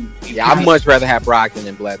I'd much rather have Brogdon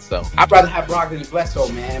than Bledsoe. I'd rather have Brogdon than Bledsoe,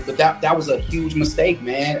 man. But that was a huge mistake,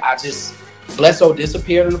 man. Bledsoe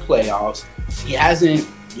disappeared in the playoffs. He hasn't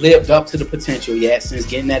lived up to the potential yet since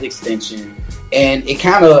getting that extension, and it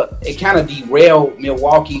kind of derailed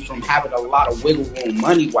Milwaukee from having a lot of wiggle room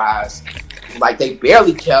money wise. Like they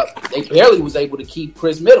barely was able to keep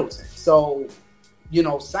Chris Middleton. So,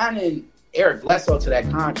 signing Eric Bledsoe to that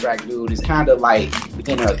contract, dude, is kind of like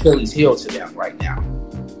an Achilles heel to them right now.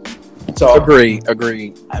 So agreed.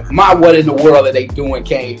 My what in the world are they doing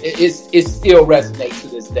it still resonates to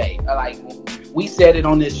this day. Like we said it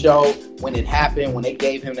on this show when it happened, when they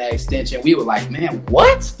gave him that extension, we were like, man,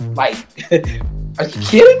 what? Like, are you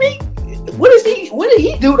kidding me? What did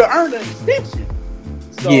he do to earn an extension?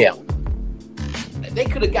 So, yeah. They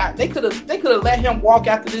could have let him walk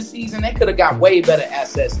after this season. They could have got way better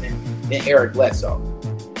assets than Eric Bledsoe.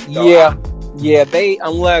 So, yeah. They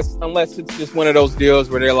unless it's just one of those deals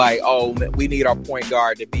where they're like, oh, we need our point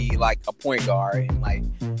guard to be like a point guard and like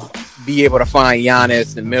be able to find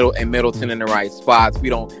Giannis and Middleton in the right spots. We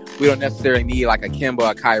don't necessarily need like a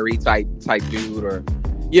Kemba, a Kyrie type dude, or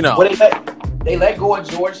Well, they let go of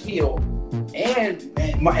George Hill and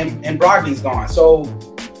Brogdon's gone. So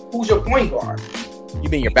who's your point guard? You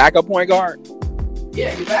mean your backup point guard?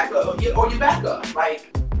 Yeah, your backup. Or your backup.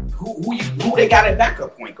 Like who they got at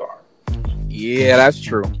backup point guard? Yeah, that's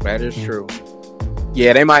true. That is true.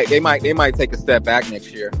 Yeah, they might take a step back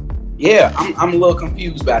next year. Yeah, I'm a little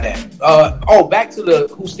confused by that. Back to the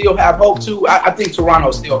who still have hope too. I think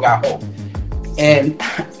Toronto still got hope, and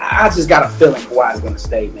I just got a feeling Kawhi's going to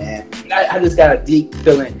stay, man. I just got a deep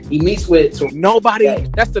feeling. He meets with nobody. Yeah.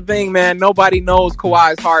 That's the thing, man. Nobody knows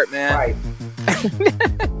Kawhi's heart, man. Right.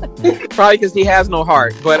 Probably because he has no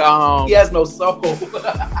heart, but he has no soul.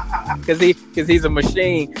 Because he's a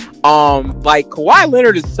machine. Like Kawhi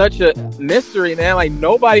Leonard is such a mystery, man. Like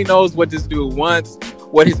nobody knows what this dude wants,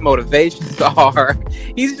 what his motivations are.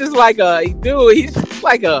 He's just like he's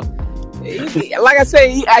like I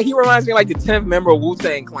say, he reminds me of like the 10th member of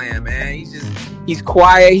Wu-Tang Clan, man. He's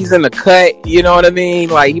quiet. He's in the cut. You know what I mean?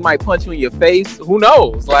 Like he might punch you in your face. Who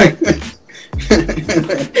knows? Like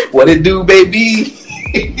What it do, baby?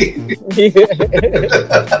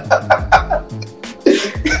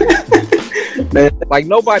 Man. Like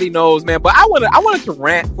nobody knows, man. But I wanted to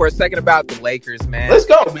rant for a second about the Lakers, man. Let's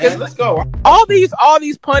go, man. Let's go. All these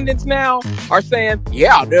pundits now are saying,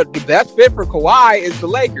 yeah, the best fit for Kawhi is the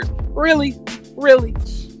Lakers. Really?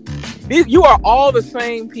 You are all the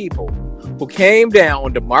same people who came down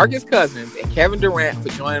on DeMarcus Cousins and Kevin Durant for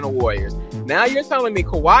joining the Warriors. Now you're telling me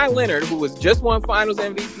Kawhi Leonard, who was just won Finals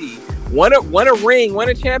MVP, won a ring, won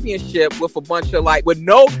a championship with a bunch of with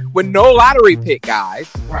no lottery pick guys.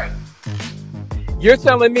 Right. You're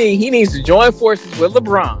telling me he needs to join forces with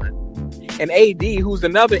LeBron and AD, who's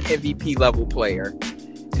another MVP level player,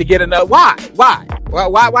 to get another. Why do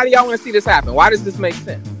y'all want to see this happen? Why does this make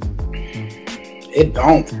sense? It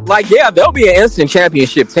don't. They'll be an instant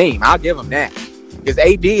championship team. I'll give them that. Because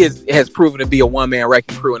AD has proven to be a one-man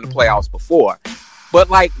wrecking crew in the playoffs before. But,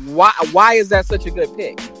 why is that such a good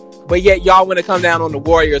pick? But yet y'all want to come down on the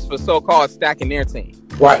Warriors for so-called stacking their team.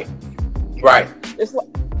 Right.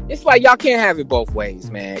 It's like y'all can't have it both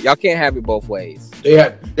ways, man. Y'all can't have it both ways.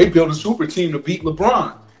 They built a super team to beat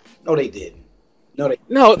LeBron. No, they didn't.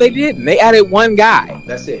 No, they didn't. They added one guy.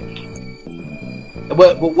 That's it.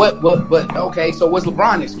 But okay, so what's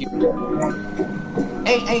LeBron excuse?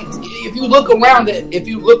 Ain't if you look around the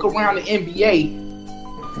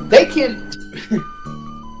NBA, they can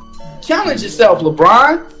challenge yourself,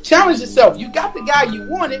 LeBron. Challenge yourself. You got the guy you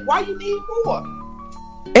wanted. Why you need more?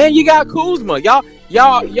 And you got Kuzma.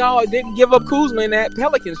 Y'all didn't give up Kuzma in that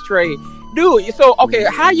Pelicans trade. Dude, so okay,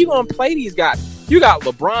 how you gonna play these guys? You got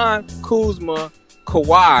LeBron, Kuzma,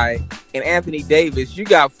 Kawhi, and Anthony Davis. You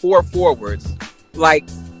got 4 forwards.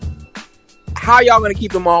 How y'all gonna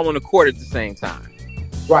keep them all on the court at the same time?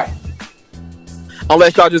 Right.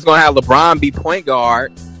 Unless y'all just gonna have LeBron be point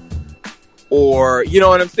guard, or you know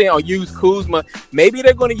what I'm saying, or use Kuzma. Maybe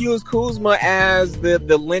they're gonna use Kuzma as the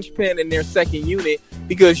linchpin in their second unit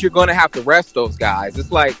because you're gonna have to rest those guys.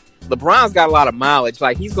 It's like LeBron's got a lot of mileage.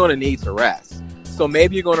 He's gonna need to rest. So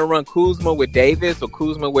maybe you're gonna run Kuzma with Davis or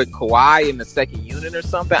Kuzma with Kawhi in the second unit or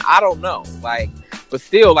something. I don't know. But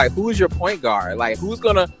still, who's your point guard? Who's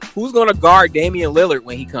gonna guard Damian Lillard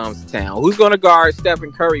when he comes to town? Who's gonna guard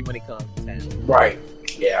Stephen Curry when he comes to town? Right.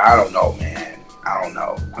 Yeah, I don't know, man. I don't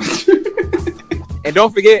know. And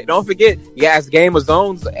don't forget. Yeah, as Game of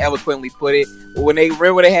Zones eloquently put it, when they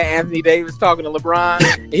had Anthony Davis talking to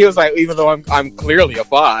LeBron, he was like, "Even though I'm clearly a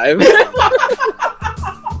 5."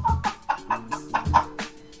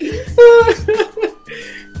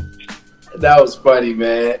 That was funny,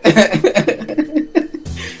 man.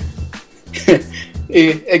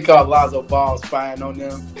 They called Lonzo Ball spying on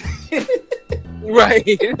them. Right.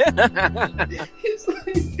 It's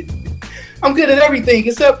I'm good at everything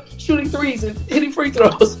except shooting threes and hitting free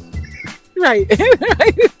throws. Right.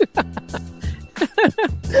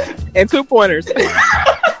 And 2-pointers.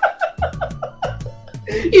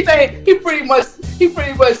 He pretty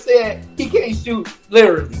much said he can't shoot,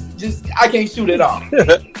 literally. I can't shoot at all.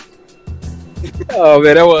 Oh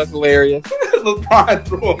man, that was hilarious. LeBron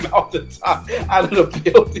threw him out of the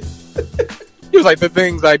building. He was like, the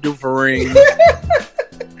things I do for rings.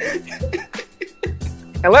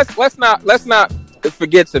 And let's not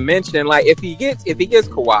forget to mention, if he gets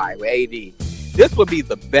Kawhi with AD, this would be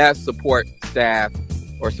the best support staff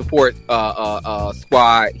or support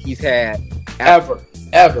squad he's had ever.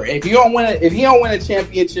 If he don't win a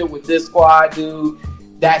championship with this squad, dude,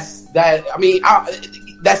 that's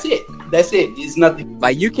it. It's nothing.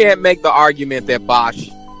 You can't make the argument that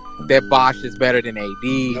Bosh is better than AD.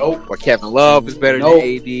 Nope. Or Kevin Love is better than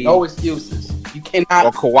AD. No excuses. You cannot.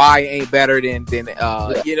 Or Kawhi ain't better than you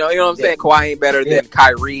know what I'm saying? Kawhi ain't better than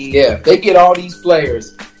Kyrie. Yeah, they get all these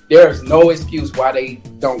players. There is no excuse why they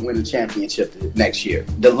don't win a championship next year.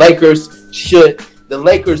 The Lakers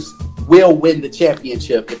will win the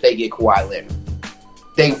championship if they get Kawhi Leonard.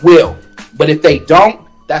 They will. But if they don't,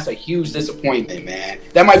 that's a huge disappointment, man.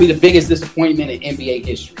 That might be the biggest disappointment in NBA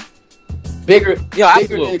history. Bigger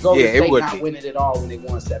than Golden State not winning it all when they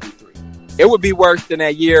won 7-3. It would be worse than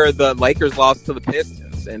that year the Lakers lost to the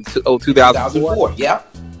Pistons in 2004. Yeah.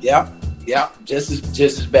 Just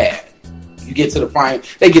as bad. You get to the final.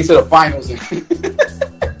 They get to the finals and,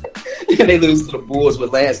 and they lose to the Bulls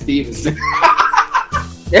with Lance Stevenson.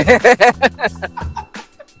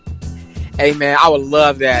 Hey man, I would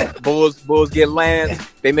love that. Bulls get Lance.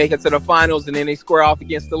 They make it to the finals and then they square off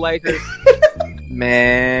against the Lakers.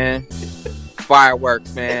 Man,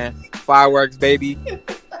 fireworks, man. Fireworks, baby.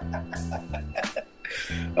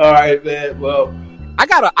 All right, man. Well, I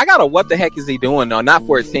got a what the heck is he doing though? Not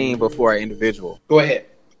for a team, but for an individual. Go ahead.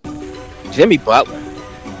 Jimmy Butler.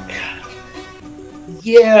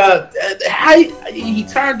 Yeah, he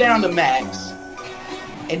turned down the max,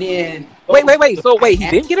 and then wait. So wait, he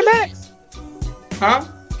didn't get a max? Huh?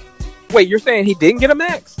 Wait, you're saying he didn't get a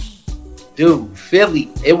max? Dude, Philly,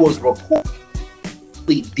 it was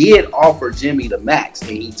reportedly did offer Jimmy the max,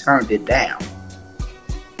 and he turned it down.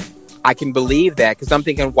 I can believe that because I'm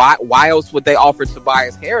thinking, why else would they offer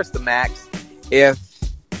Tobias Harris the max if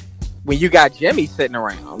when you got Jimmy sitting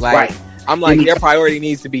around? Like, right. I'm like, their priority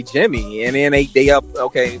needs to be Jimmy, and then they up,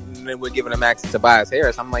 okay, and then we're giving a max to Tobias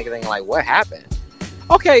Harris. I'm like thinking, like, what happened?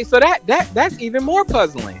 Okay, so that's even more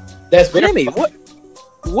puzzling. That's Jimmy.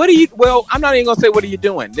 What are you? Well, I'm not even gonna say what are you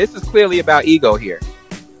doing. This is clearly about ego here.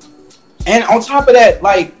 And on top of that,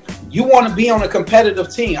 like, you want to be on a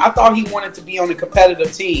competitive team. I thought he wanted to be on a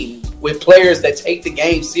competitive team with players that take the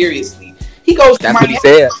game seriously. He goes to Miami. That's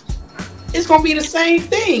what he said. It's going to be the same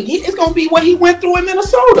thing. It's going to be what he went through in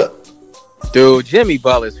Minnesota. Dude, Jimmy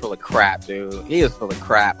Butler's full of crap, dude. He is full of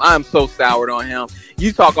crap. I'm so soured on him.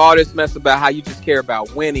 You talk all this mess about how you just care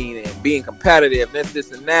about winning and being competitive,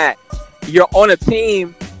 this and that. You're on a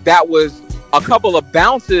team that was a couple of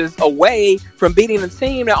bounces away from beating a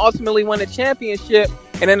team that ultimately won the championship.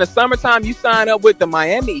 And in the summertime, you sign up with the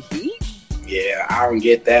Miami Heat? Yeah, I don't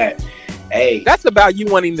get that. Hey, that's about you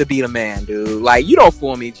wanting to be the man, dude. Like, you don't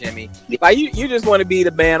fool me, Jimmy. Like, you just want to be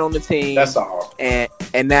the man on the team. That's all. And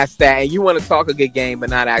that's that. And you want to talk a good game, but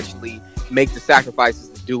not actually make the sacrifices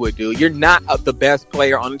to do it, dude. You're not the best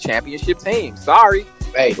player on the championship team. Sorry.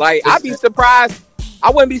 Hey, like, I'd be surprised. I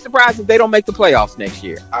wouldn't be surprised if they don't make the playoffs next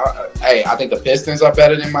year. I think the Pistons are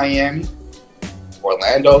better than Miami.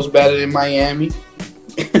 Orlando's better than Miami.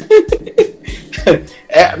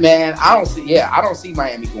 Man, I don't see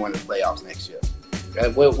Miami going to the playoffs next year.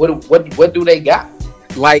 What do they got?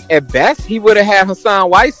 Like, at best, he would have had Hassan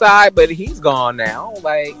Whiteside, but he's gone now.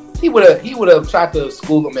 Like, he would have tried to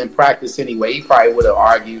school him in practice anyway. He probably would have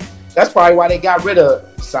argued. That's probably why they got rid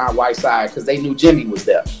of Hassan Whiteside, because they knew Jimmy was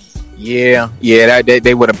there. Yeah,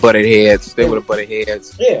 they would have butted heads. They would have butted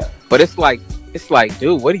heads. Yeah, but it's like,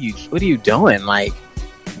 dude, what are you doing? Like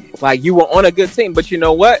you were on a good team, but you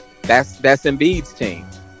know what? That's Embiid's team.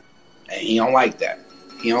 And he don't like that.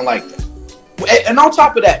 And on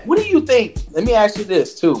top of that, what do you think? Let me ask you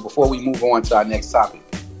this too before we move on to our next topic.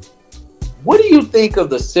 What do you think of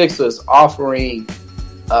the Sixers offering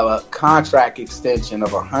a contract extension of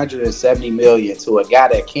 $170 million to a guy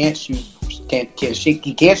that can't shoot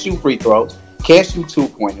free throws, can't shoot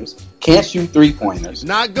 2-pointers, can't shoot 3-pointers?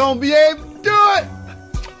 Not gonna be able to do it.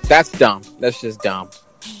 That's dumb. That's just dumb.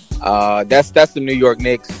 That's the New York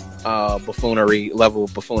Knicks buffoonery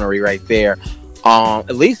right there.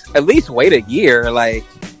 At least wait a year, like,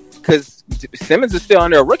 because Simmons is still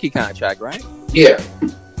under a rookie contract, right? Yeah,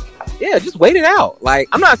 just wait it out. Like,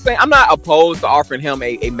 I'm not opposed to offering him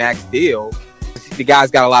a max deal. The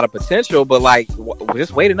guy's got a lot of potential, but like,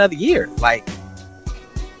 just wait another year. Like,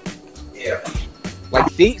 yeah,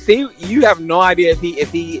 like see, you have no idea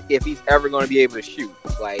if he's ever going to be able to shoot.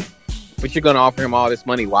 Like, but you're going to offer him all this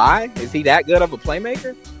money. Why? Is he that good of a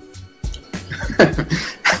playmaker?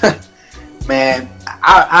 Man,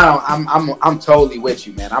 I'm totally with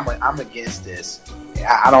you, man. I'm against this.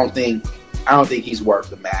 I don't think he's worth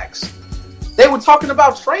the max. They were talking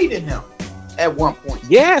about trading him at one point.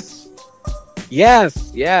 Yes.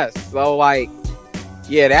 So like,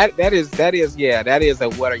 yeah, that is a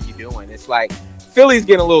what are you doing? It's like Philly's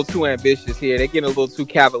getting a little too ambitious here. They're getting a little too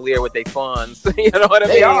cavalier with their funds. You know what I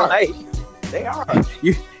mean? They are.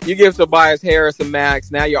 You give Tobias Harris a max.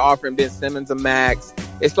 Now you're offering Ben Simmons a max.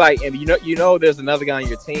 It's like, and you know, there's another guy on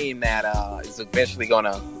your team that is eventually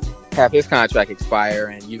gonna have his contract expire,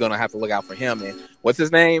 and you're gonna have to look out for him. And what's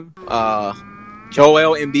his name?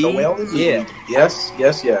 Joel Embiid. Yeah.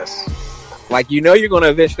 Yes. Like, you know, you're going to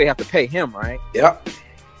eventually have to pay him, right? Yep.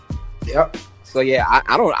 So yeah,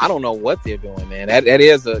 I don't know what they're doing, man. That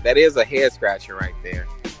is a head scratcher right there.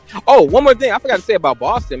 Oh, one more thing I forgot to say about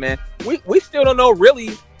Boston, man. We still don't know really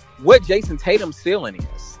what Jason Tatum's ceiling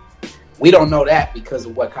is. We don't know that because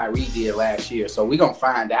of what Kyrie did last year. So we're gonna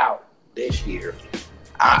find out this year.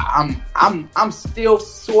 I'm still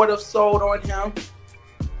sort of sold on him.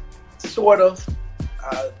 Sort of.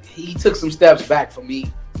 He took some steps back for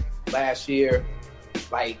me last year.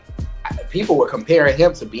 Like, people were comparing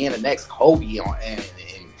him to being the next Kobe and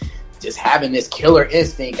just having this killer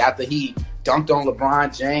instinct after he dunked on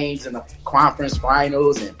LeBron James in the conference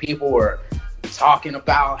finals, and people were talking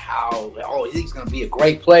about how, oh, he's going to be a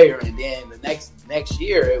great player, and then the next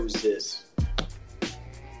year it was just,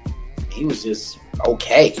 he was just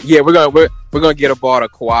okay. Yeah, we're gonna get a ball to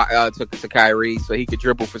Kawhi, to Kyrie so he could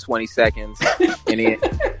dribble for 20 seconds and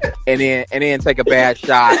then take a bad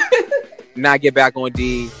shot not get back on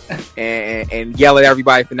D and yell at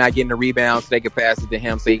everybody for not getting the rebound so they could pass it to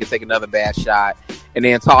him so he could take another bad shot, and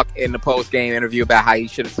then talk in the post-game interview about how he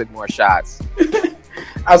should have took more shots.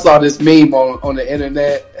 I saw this meme on the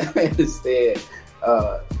internet. It said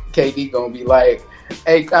KD gonna be like,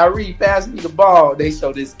 "Hey, Kyrie, pass me the ball." They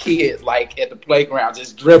show this kid like at the playground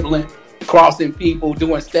just dribbling, crossing people,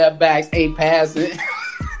 doing step backs, ain't passing.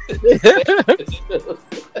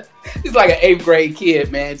 He's like an 8th grade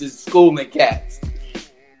kid, man, just schooling cats.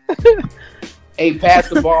 Ain't pass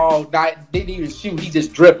the ball, didn't even shoot. He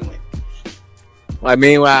just dribbling. Like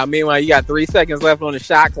meanwhile, you got 3 seconds left on the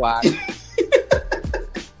shot clock.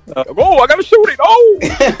 Oh, I gotta shoot it! Oh,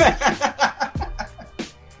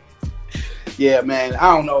 yeah, man.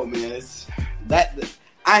 I don't know, man. It's that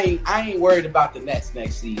I ain't worried about the Nets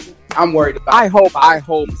next season. I'm worried about. I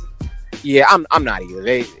hope. Yeah, I'm not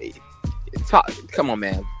either. Come on,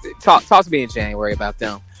 man. Talk to me in January about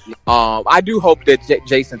them. I do hope that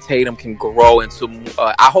Jason Tatum can grow into.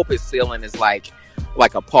 I hope his ceiling is like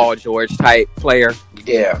a Paul George type player.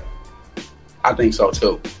 Yeah, I think so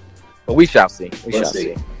too. But we shall see.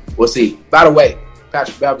 We'll see. By the way,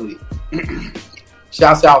 Patrick Beverley.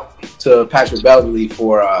 Shouts out to Patrick Beverley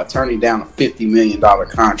for turning down a $50 million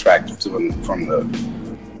contract from the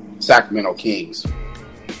Sacramento Kings.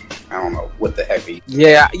 I don't know what the heck he.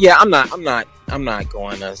 Yeah. I'm not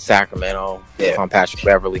going to Sacramento if I'm Patrick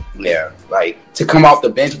Beverley. Yeah, like to come off the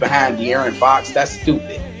bench behind De'Aaron Fox, that's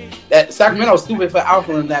stupid. That Sacramento's stupid for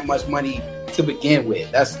offering that much money to begin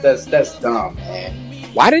with. That's dumb, man.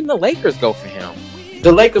 Why didn't the Lakers go for him?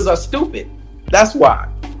 The Lakers are stupid. That's why.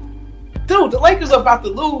 Dude, the Lakers are about to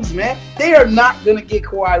lose, man. They are not gonna get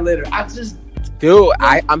Kawhi Leonard.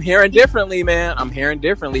 I'm hearing differently, man. I'm hearing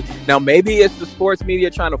differently. Now, maybe it's the sports media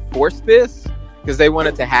trying to force this because they want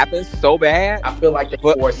it to happen so bad. I feel like they're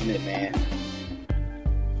forcing it, man.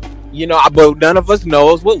 You know, but none of us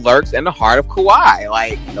knows what lurks in the heart of Kawhi.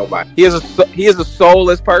 Like nobody. He is a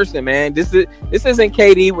soulless person, man. This isn't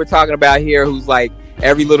KD we're talking about here, who's like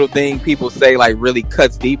every little thing people say like really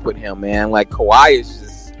cuts deep with him, man. Like Kawhi is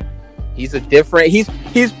just.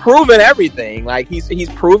 He's proven everything. Like he's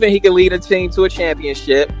proven he can lead a team to a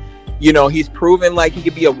championship. You know, he's proven like he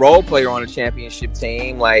could be a role player on a championship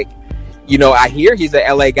team. Like, you know, I hear he's an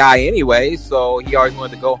LA guy anyway, so he always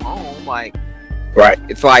wanted to go home. Like, right.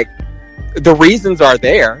 It's like the reasons are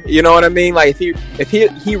there. You know what I mean? Like if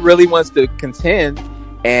he really wants to contend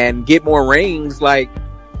and get more rings, like,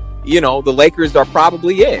 you know, the Lakers are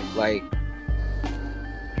probably it. Like,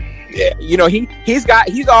 yeah, you know, he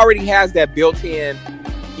already has that built-in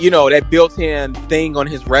thing on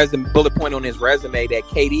his resume, bullet point on his resume that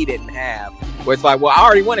KD didn't have, where it's like, well, I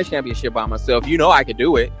already won a championship by myself. You know, I could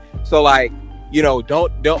do it. So like, you know,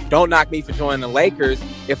 don't knock me for joining the Lakers.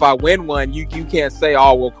 If I win one, you can't say,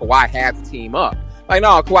 oh, well, Kawhi had to team up. Like,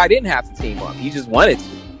 no, Kawhi didn't have to team up. He just wanted to.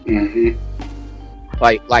 Mm-hmm.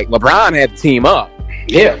 Like LeBron had to team up.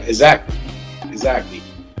 Yeah, exactly.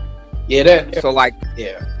 Yeah, so like,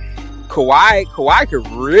 yeah. Kawhi could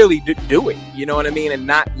really do it, you know what I mean, and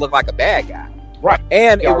not look like a bad guy, right?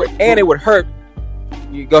 And it would hurt.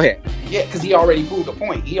 You go ahead. Yeah, because he already proved a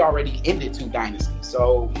point. He already ended 2 dynasties,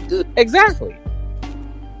 so he's good. Exactly.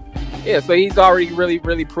 Yeah, so he's already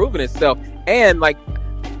really proven himself. And like,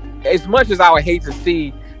 as much as I would hate to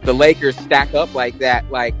see the Lakers stack up like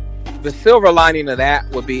that, like the silver lining of that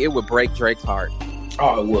would be it would break Drake's heart.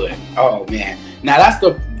 Oh, it would. Oh man. Now that's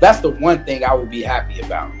the one thing I would be happy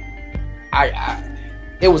about.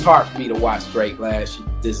 It was hard for me to watch Drake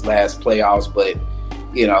this last playoffs, but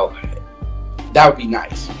you know, that would be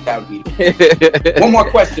nice. That would be one more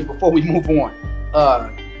question before we move on.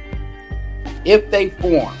 If they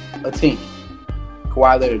form a team,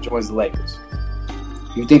 Kawhi Leonard joins the Lakers,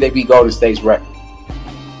 you think they beat Golden State's record?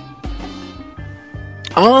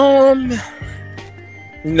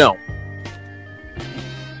 No.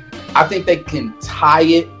 I think they can tie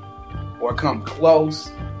it or come close.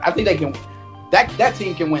 I think they can. That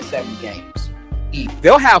team can win 7 games.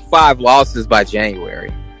 They'll have 5 losses by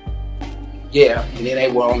January. Yeah, and then they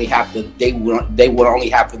would only have to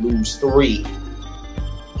lose 3.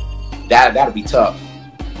 That'll be tough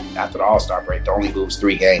after the All-Star break to only lose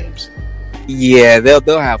 3 games. Yeah,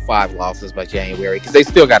 they'll have 5 losses by January because they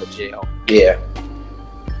still got a jail. Yeah.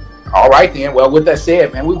 All right then. Well, with that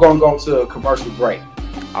said, man, we're gonna go to a commercial break.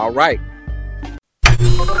 All right.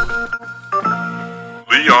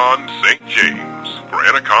 Leon St. James for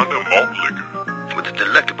Anaconda Malt Liquor. With a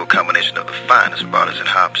delectable combination of the finest bitters and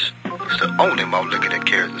hops, it's the only malt liquor that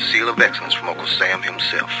carries the seal of excellence from Uncle Sam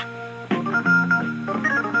himself.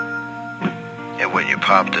 And when you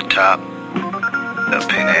pop the top, the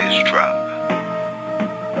pennies drop.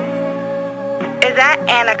 that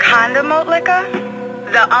Anaconda malt liquor?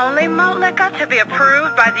 The only malt liquor to be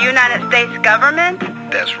approved by the United States government?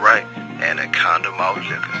 That's right, Anaconda malt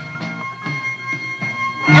liquor.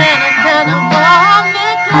 Anaconda malt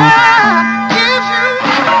liquor gives you.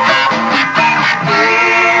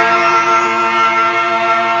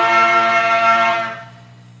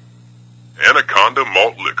 Anaconda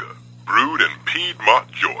malt liquor, brewed in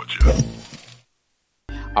Piedmont, Georgia.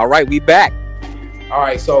 All right, we back. All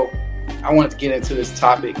right, so I wanted to get into this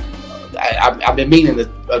topic. I've been meaning to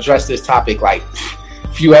address this topic like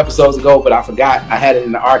a few episodes ago, but I forgot. I had it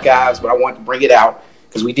in the archives, but I wanted to bring it out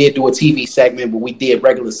because we did do a TV segment, but we did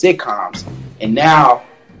regular sitcoms. And now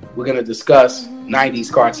we're going to discuss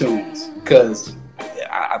 90s cartoons because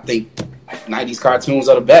I think 90s cartoons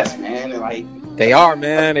are the best, man. And like, they are,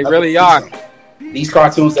 man. They really are. These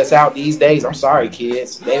cartoons that's out these days, I'm sorry,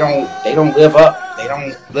 kids. They don't live up. They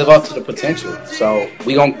don't live up to the potential. So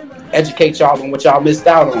we gonna educate y'all on what y'all missed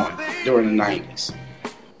out on during the 90s.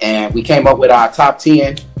 And we came up with our top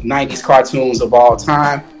 10 90s cartoons of all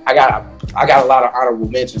time. I got a lot of honorable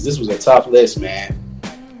mentions. This was a tough list, man.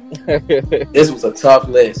 This was a tough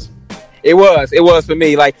list. It was for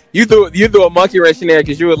me. Like you threw a monkey wrench in there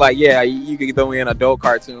because you were like, yeah, you could throw in adult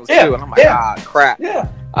cartoons too. And I'm like, crap. Yeah.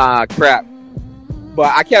 Crap.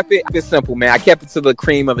 But I kept it simple, man. I kept it to the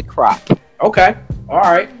cream of the crop. Okay. All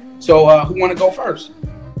right. So who want to go first?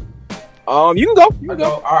 You can go. You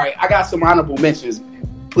go. All right. I got some honorable mentions.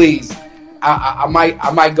 Please. I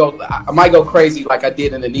might go crazy like I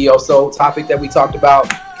did in the Neo Soul topic that we talked about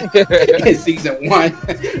in season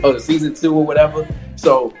 1 or season 2 or whatever.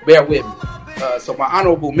 So bear with me. So my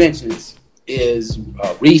honorable mentions is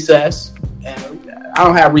Recess, and I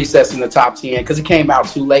don't have Recess in the top 10 because it came out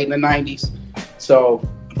too late in the 90s. So,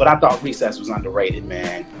 but I thought Recess was underrated,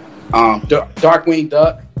 man. Darkwing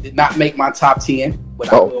Duck did not make my top 10,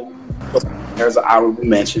 but I will. There's an honorable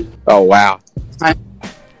mention. Oh wow.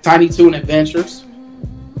 Tiny Toon Adventures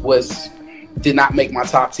did not make my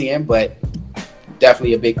top 10, but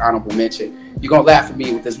definitely a big honorable mention. You're gonna laugh at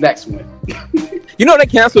me with this next one. You know they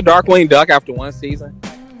canceled Darkwing Duck after 1 season?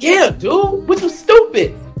 Yeah, dude, which was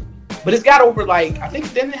stupid. But it's got over I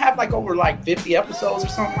think didn't it have over 50 episodes or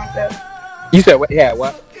something like that? You said what? Yeah,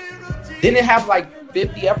 what? Didn't it have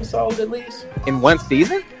 50 episodes at least? In 1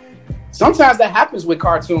 season? Sometimes that happens with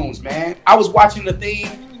cartoons, man. I was watching the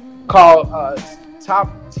thing called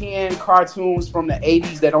Top 10 Cartoons from the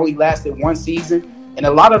 80s that only lasted 1 season. And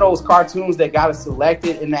a lot of those cartoons that got us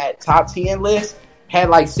selected in that top 10 list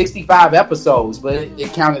had 65 episodes, but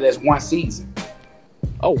it counted as 1 season.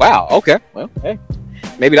 Oh, wow. Okay. Well, hey.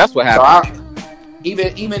 Maybe that's what happened. So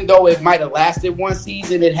even though it might have lasted 1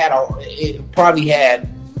 season, it probably had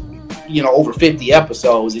over 50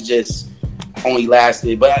 episodes. It just only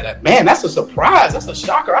lasted. But man, that's a surprise. That's a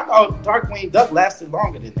shocker. I thought Darkwing Duck lasted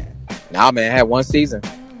longer than that. Nah, man, it had 1 season.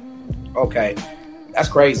 Okay, that's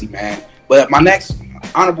crazy, man. But my next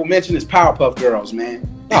honorable mention is Powerpuff Girls, man.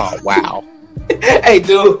 Oh wow. Hey,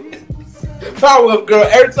 dude, Powerpuff Girl.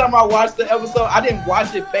 Every time I watched the episode, I didn't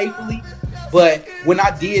watch it faithfully. But when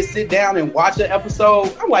I did sit down and watch an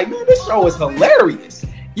episode, I'm like, man, this show is hilarious.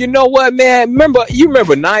 You know what, man? You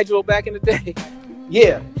remember Nigel back in the day?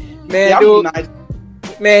 Yeah. Man, yeah,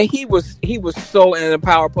 dude. Man, he was so into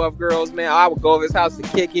Powerpuff Girls, man. I would go to his house to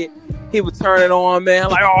kick it. He would turn it on, man.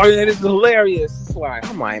 Like, oh, man, this is hilarious. It's like,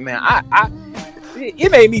 I'm like, man,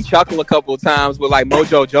 it made me chuckle a couple of times with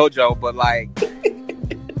Mojo Jojo, but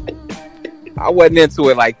I wasn't into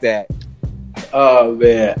it like that. Oh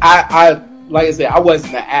man, I like I said, I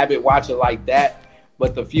wasn't an avid watcher like that,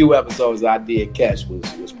 but the few episodes I did catch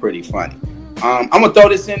was pretty funny. I'm gonna throw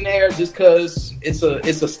this in there just because it's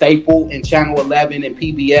a staple in Channel 11 and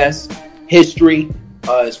PBS history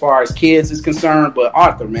as far as kids is concerned. But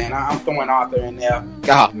Arthur, man, I'm throwing Arthur in there.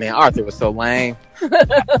 Oh man, Arthur was so lame.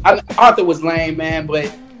 Arthur was lame, man, but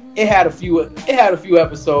it had a few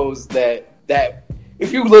episodes that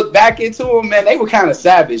if you look back into them, man, they were kind of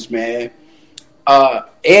savage, man.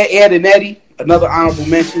 Ed and Eddie, another honorable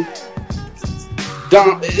mention.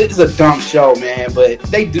 It's a dumb show, man, but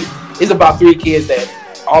it's about 3 kids that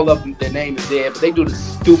all of them, their name is Ed, but they do the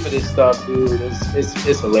stupidest stuff, dude.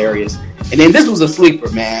 It's hilarious. And then this was a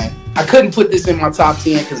sleeper, man. I couldn't put this in my top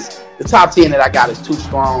 10 because the top 10 that I got is too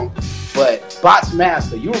strong. But Bots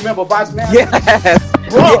Master, you remember Bots Master? Yes,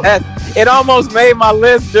 bro. Yes. It almost made my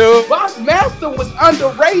list, dude. Bots Master was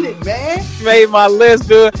underrated, man. Made my list,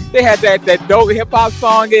 dude. They had that dope hip hop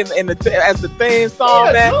song as the theme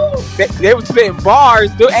song, man. They were spitting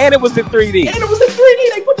bars, dude, and it was in 3D. And it was in 3D.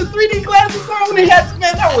 They put the 3D glasses on. They had,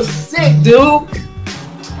 man, that was sick, dude.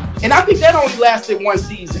 And I think that only lasted 1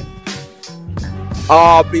 season.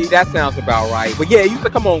 Oh, B, that sounds about right. But yeah, it used to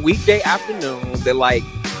come on weekday afternoons at like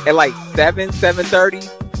 7:30.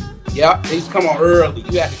 Yeah, they used to come on early.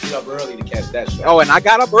 You had to get up early to catch that show. Oh, and I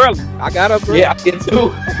got up early. Yeah, I did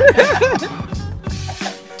too.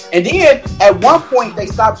 And then at one point they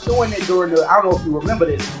stopped showing it during the, I don't know if you remember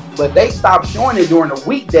this, but they stopped showing it during the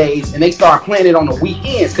weekdays and they started playing it on the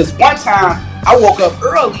weekends. Because one time I woke up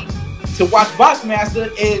early to watch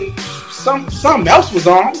Boxmaster and something else was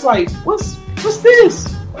on. I was like, what's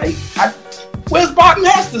this? Like, where's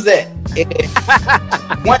Boxmasters at?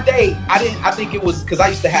 And one day I think it was because I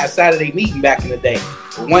used to have Saturday meeting back in the day.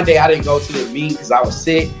 But one day I didn't go to the meeting because I was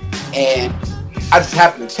sick, and I just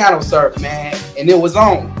happened to channel surf, man, and it was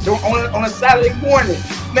on a Saturday morning.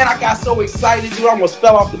 Man, I got so excited, dude, I almost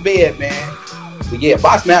fell off the bed, man. But yeah,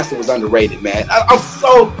 Boxmaster was underrated, man. I'm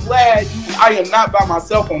so glad I am not by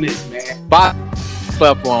myself on this, man. Box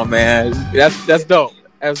slept on, man. That's dope.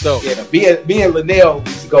 That's dope. Yeah, me and Linnell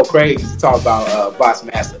used to go crazy to talk about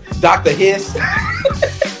Boxmaster. Dr. Hiss.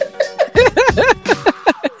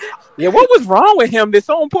 Yeah, what was wrong with him? Did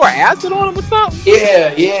someone pour acid on him or something? Yeah.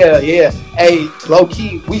 Hey, low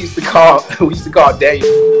key, we used to call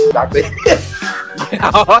Daniel Dr. Hiss.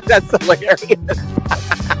 Oh, that's hilarious.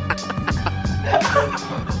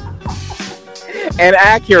 And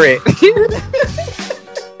accurate.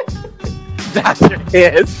 Dr.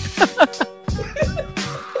 Hiss.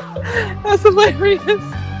 That's hilarious.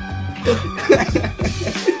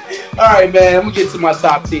 All right, man. I'm gonna get to my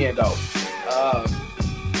top 10 though.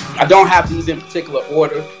 I don't have these in particular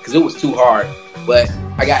order because it was too hard. But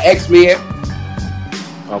I got X-Men.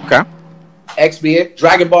 Okay. X-Men,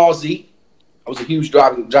 Dragon Ball Z. I was a huge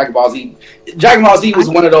Dragon Ball Z. Dragon Ball Z was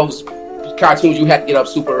one of those cartoons you had to get up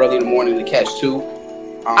super early in the morning to catch too.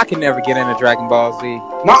 I can never get into Dragon Ball Z.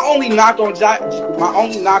 My only knock on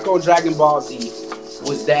Dragon Ball Z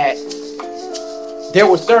was that there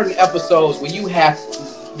were certain episodes where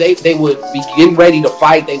they would be getting ready to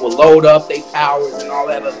fight, they would load up their powers and all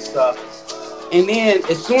that other stuff. And then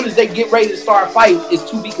as soon as they get ready to start fighting, it's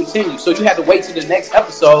to be continued. So you had to wait till the next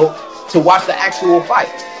episode to watch the actual fight.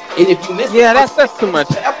 And if you miss that's too much.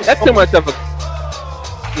 That's too much of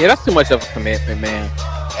a commitment, man.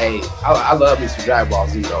 Hey, I love me some Dragon Ball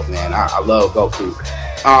Z though, man. I love Goku.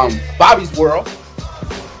 Bobby's World.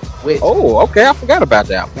 Okay, I forgot about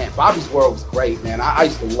that. Man, Bobby's World was great, man. I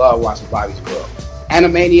used to love watching Bobby's World.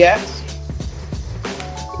 Animaniacs.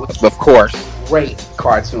 Of course. Great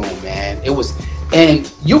cartoon, man. It was, and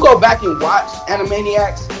you go back and watch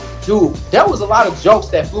Animaniacs, dude, there was a lot of jokes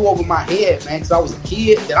that flew over my head, man, because I was a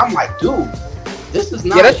kid, and I'm like, dude, this is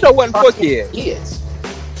not. Yeah, that show wasn't for kids.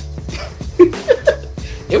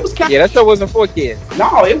 It was kind of. Yeah, that show wasn't for kids.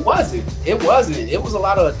 No, it wasn't. It was a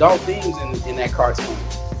lot of adult themes in that cartoon.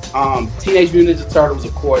 Teenage Mutant Ninja Turtles,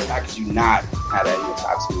 of course. How could you not have that in your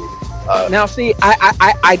top 10? Now, see,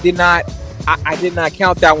 I did not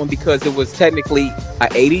count that one because it was technically an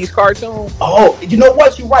 80s cartoon. Oh, you know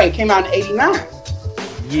what? You're right. It came out in 89.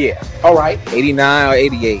 Yeah. All right. 89 or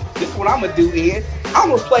 88. This is what I'm going to do, Ed.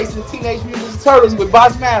 I'm replacing Teenage Mutant Ninja Turtles with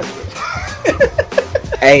Boxmaster.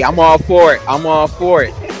 Hey, I'm all for it.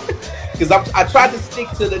 Because I tried to stick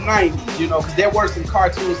to the 90s, because there were some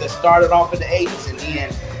cartoons that started off in the 80s and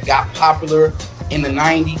then got popular in the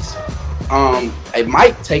 90s. It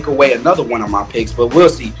might take away another one of my picks, but we'll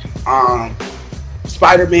see.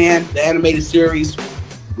 Spider-Man, the animated series,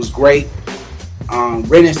 was great.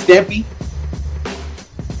 Ren and Stimpy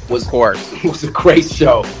was a great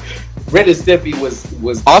show. Ren and Stimpy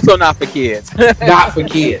was also not for kids. Not for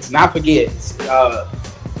kids.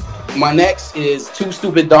 My next is Two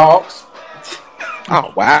Stupid Dogs.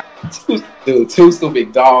 Oh wow, Two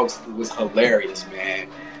Stupid Dogs was hilarious, man.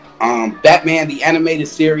 Batman the animated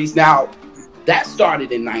series. Now that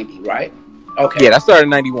started in 90, right? Okay. Yeah, that started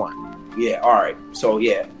in 91. Yeah, all right. So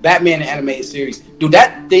yeah, Batman the animated series. Dude,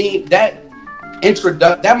 that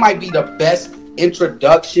might be the best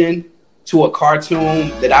introduction to a cartoon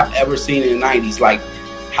that I've ever seen in the 90s. Like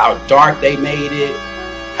how dark they made it,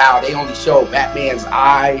 how they only showed Batman's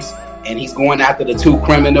eyes, and he's going after the two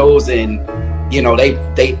criminals, and they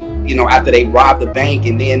after they rob the bank,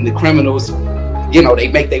 and then the criminals, they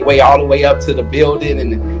make their way all the way up to the building,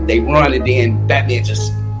 and they run, and then Batman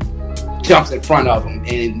just jumps in front of them.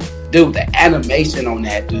 And dude, the animation on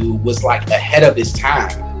that dude was like ahead of his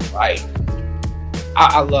time. Like,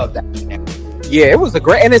 I love that. Yeah, it was a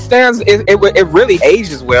great, and it really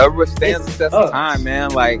ages well. It withstands the test of time,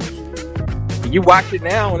 man. Like, you watch it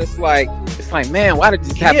now, and it's like, man, why did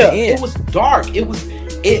this have to end? It was dark.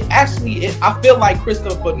 I feel like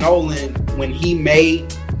Christopher Nolan, when he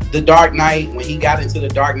made The Dark Knight, when he got into the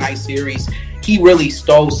Dark Knight series, he really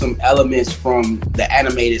stole some elements from the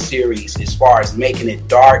animated series as far as making it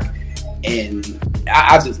dark, and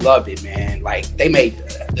I just loved it, man. Like they made,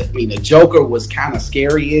 the Joker was kind of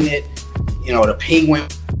scary in it. You know, the Penguin,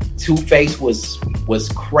 Two-Face was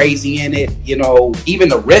crazy in it. You know, even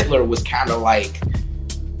the Riddler was kind of like,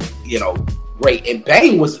 you know, great, and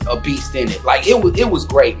Bane was a beast in it. Like it was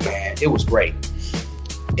great, man. It was great.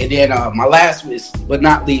 And then my last was, but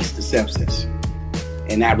not least, The Simpsons.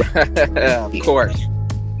 And that, of course,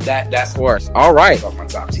 that's of course. All right, on my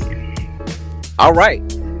top 10. All right,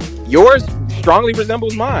 yours strongly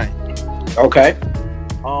resembles mine. Okay.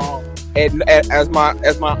 And as my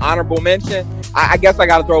honorable mention, I guess I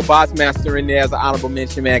got to throw Bossmaster in there as an honorable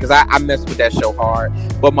mention, man, because I messed with that show hard.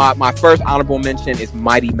 But my first honorable mention is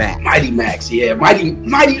Mighty Max. Mighty Max, yeah, Mighty.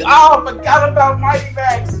 Oh, I forgot about Mighty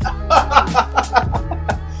Max.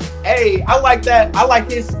 Hey, I like that. I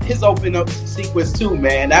like his open up sequence too,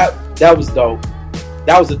 man. That was dope.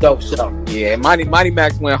 That was a dope show. Yeah, Mighty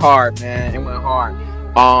Max went hard, man. It went hard.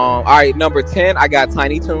 All right, number 10, I got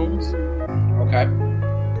Tiny Toons. Okay.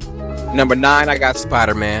 Number 9, I got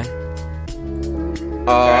Spider-Man.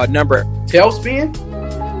 Number Tailspin.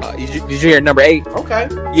 Did you hear number 8? Okay.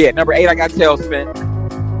 Yeah, number 8, I got Tailspin.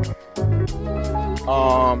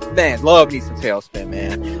 Man, love me some Tailspin,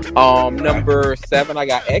 man. Number 7, I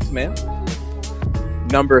got X-Men.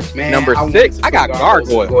 Number 6, I got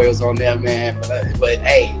Gargoyles on there, man. But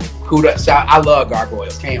hey, kudos! I love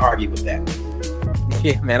Gargoyles. Can't argue with that.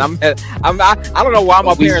 Yeah, man. I don't know why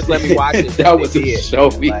my parents let me watch it. That was a show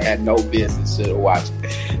we had no business to watch.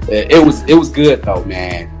 It was good though,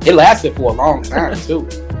 man. It lasted for a long time too.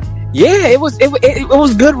 Yeah, it was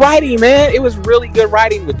good writing, man. It was really good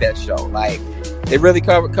writing with that show. Like, it really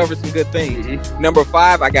covered some good things. Mm-hmm. Number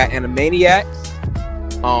 5, I got Animaniacs.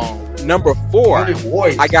 Number 4,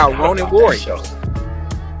 I got Ronin Warriors.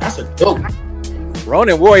 That's a dope.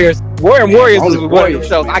 Ronin Warriors. Warriors was one of them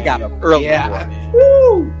shows I got up early. Yeah.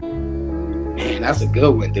 Woo. Man, that's a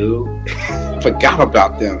good one, dude. Forgot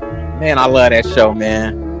about them. Man, I love that show,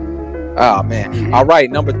 man. Oh, man. Mm-hmm. All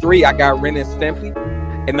right, number 3, I got Ren and Stimpy.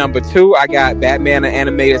 And number 2, I got Batman, the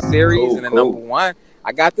animated series. And then number 1,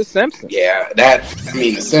 I got The Simpsons. Yeah, The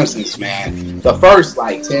Simpsons, man. The first,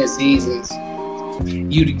 10 seasons,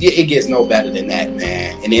 it gets no better than that,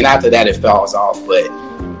 man. And then after that, it falls off. But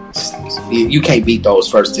you can't beat those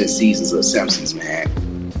first 10 seasons of The Simpsons, man.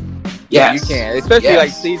 Yeah, you can. Especially,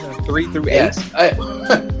 seasons 3 through 8. Yes.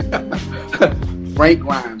 Frank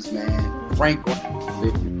Grimes, man. Frank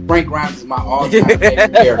Grimes is my all-time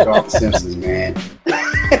favorite character off The Simpsons, man.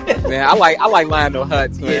 Man, I like Lionel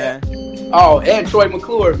Hutz, man. Yeah. Oh, and Troy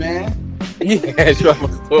McClure, man. Yeah, Troy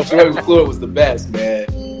McClure. Troy McClure was the best, man.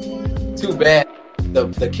 Too bad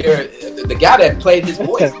the guy that played his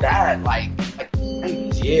voice died like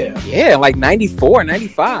 90s, yeah, like 94,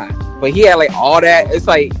 95. But he had all that. It's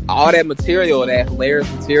all that material, that hilarious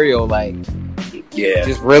material, it's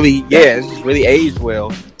just really aged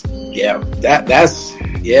well. Yeah, that's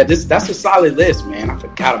a solid list, man. I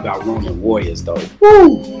forgot about Ronin Warriors though.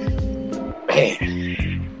 Woo,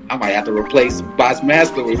 man, I might have to replace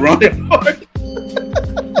Bossmaster with Ronin Warriors.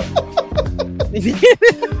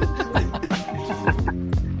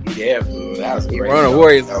 Yeah, bro, that was great. Ronin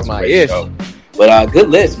Warriors is my ish. But good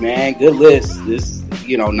list, man. Good list. This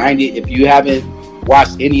 90. If you haven't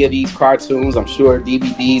watched any of these cartoons, I'm sure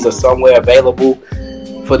DVDs are somewhere available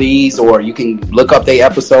for these, or you can look up their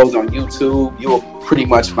episodes on YouTube. You will pretty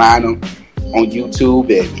much find them on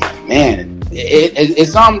YouTube. And man,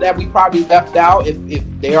 it's something that we probably left out. If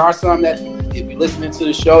there are some that, if you're listening to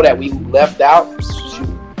the show that we left out,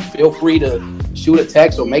 feel free to shoot a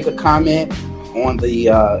text or make a comment on the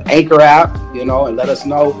Anchor app, and let us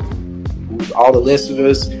know, all the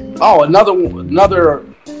listeners. Oh, another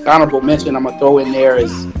honorable mention I'm gonna throw in there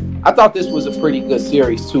is, I thought this was a pretty good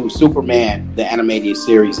series too. Superman, the animated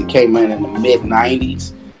series. It came in the mid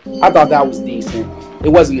 '90s. I thought that was decent. It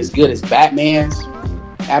wasn't as good as Batman's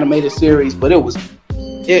animated series, but it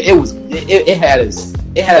had a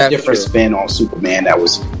different spin on Superman that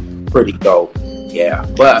was pretty dope. Yeah,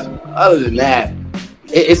 but other than that,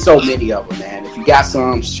 it's so many of them, man. If you got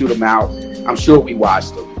some, shoot them out. I'm sure we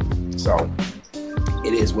watched them. So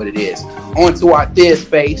it is what it is. On to our third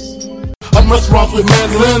space. I must rock with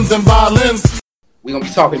mandolins and violins. We're going to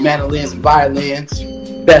be talking mandolins and violins,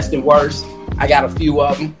 best and worst. I got a few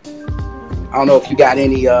of them. I don't know if you got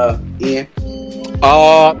any, Ian.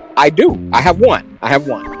 I do. I have one. I have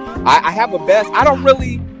a best.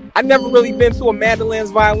 I've never really been to a mandolins,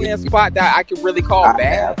 violin spot that I could really call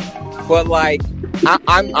bad. But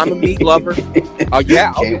I'm a meat lover. Oh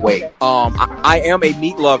yeah. Can't wait. I am a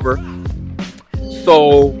meat lover.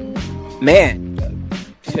 So man,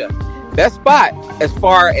 that spot, as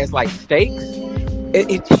far as like steaks, I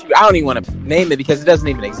don't even want to name it because it doesn't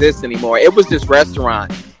even exist anymore. It was this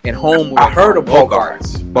restaurant in Homewood. I heard of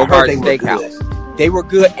Bogart's Steakhouse. They were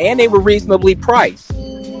good and they were reasonably priced.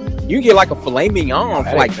 You can get like a filet mignon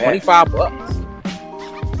for like $25.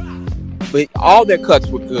 But all their cuts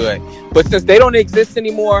were good. But since they don't exist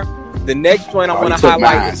anymore, the next joint I want to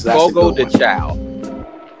highlight is Fogo de Chao.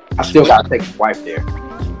 I still gotta take my wife there.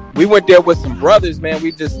 We went there with some brothers, man.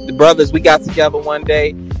 We got together one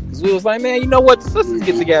day because we was like, man, you know what? Sisters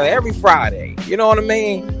get together every Friday. You know what I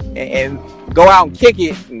mean? And go out and kick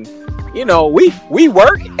it. And you know, we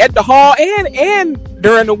work at the hall and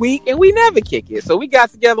during the week, and we never kick it. So we got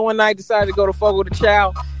together one night, decided to go to Fogo de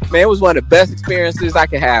Chao. Man, it was one of the best experiences I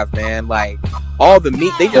could have, man. Like, all the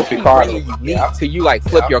meat, they just keep bringing you meat till you, like,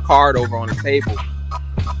 flip your card over on the table.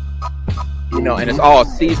 You know, and it's all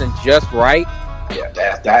seasoned just right.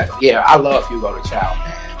 Yeah, I love Fogo de Chao,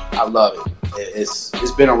 man. I love it.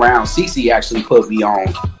 It's been around. Cece actually put me on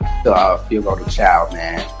to Fogo de Chao,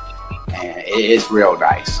 man. And it's real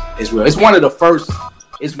nice. It's one of the first,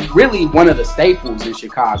 it's really one of the staples in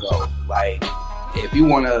Chicago. Like, if you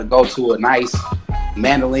want to go to a nice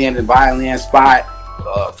mandolin and violin spot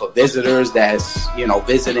for visitors that's, you know,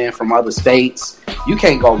 visiting from other states, you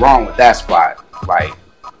can't go wrong with that spot, like,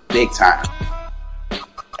 big time.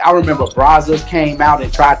 I remember Brazos came out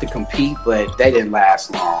and tried to compete, but they didn't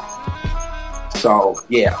last long. So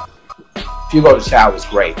yeah, Fogo de Chao was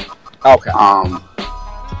great. Okay.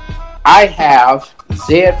 I have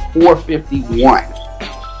Z451.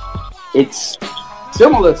 It's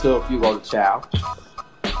similar to Fogo de Chao.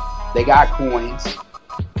 They got coins.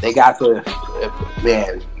 They got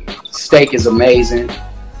man, steak is amazing.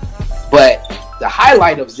 But the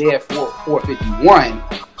highlight of Z451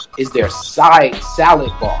 is their side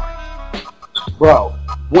salad bar. Bro,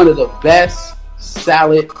 one of the best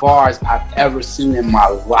salad bars I've ever seen in my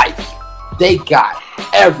life. They got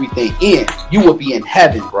everything in. You would be in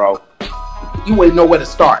heaven, bro. You wouldn't know where to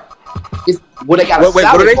start. They got a salad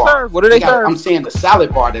what do they bar. serve? What do they serve? I'm saying the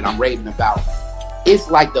salad bar that I'm raving about.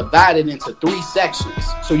 It's like divided into 3 sections,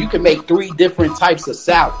 so you can make 3 different types of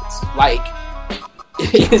salads. Like,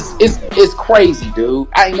 it's crazy, dude.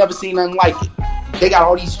 I ain't never seen nothing like it. They got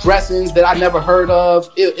all these dressings that I never heard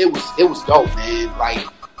of. It was dope, man. Like,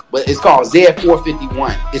 but it's called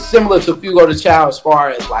Z451. It's similar to Fogo de Chao as far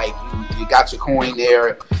as like you got your coin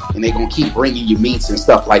there, and they're gonna keep bringing you meats and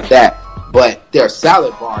stuff like that. But their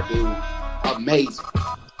salad bar, dude, amazing.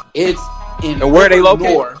 It's in and where are they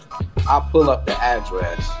located? North. I'll pull up the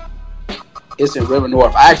address. It's in River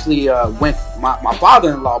North. I actually went. My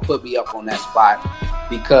father-in-law put me up on that spot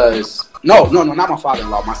because no, not my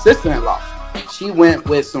father-in-law. My sister-in-law. She went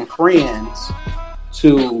with some friends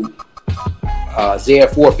to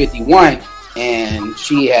Z451, and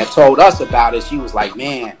she had told us about it. She was like,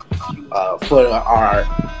 "Man,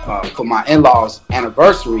 for my in-laws'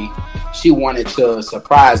 anniversary, she wanted to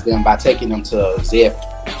surprise them by taking them to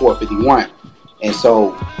Z451." And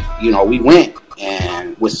so, you know, we went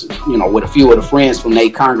and with a few of the friends from their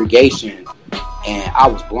congregation, and I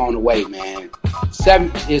was blown away, man.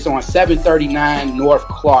 It's on 739 North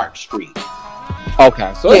Clark Street.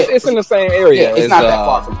 Okay, so it's in the same area. Yeah, it's not that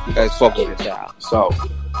far from Fogo de Chao. So,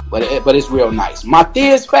 but it's real nice. My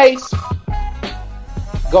theater space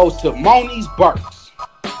goes to Moni's Burks.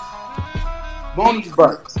 Moni's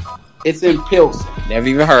Burks. It's in Pilsen. Never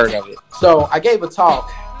even heard of it. So I gave a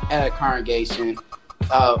talk at a congregation.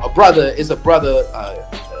 A brother,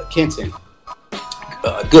 Kenton,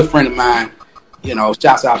 a good friend of mine. You know,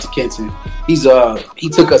 shouts out to Kenton. He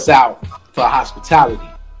took us out for hospitality,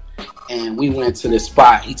 and we went to this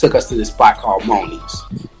spot. He took us to this spot called Moni's,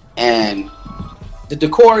 and the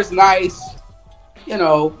decor is nice. You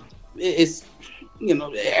know, it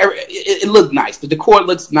looked nice. The decor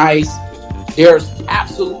looks nice. There's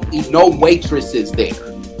absolutely no waitresses there.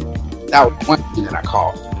 That was one thing that I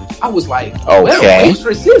called. I was like, Where the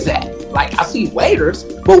waitress is at? Like, I see waiters,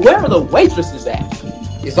 but where are the waitresses at?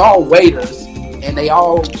 It's all waiters, and they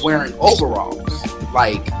all wearing overalls,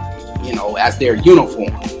 like, you know, as their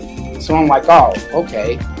uniform. So I'm like, oh,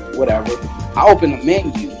 okay, whatever. I open the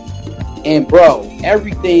menu, and bro,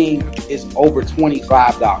 everything is over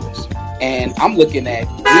 $25. And I'm looking at,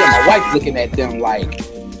 my wife looking at them like,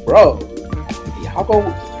 bro, y'all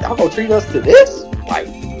go treat us to this? Like,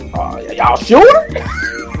 y'all sure?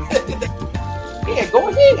 Yeah, go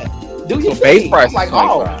ahead. Do your base thing. price. I'm like,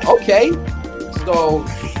 oh, okay. So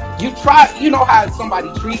you know how somebody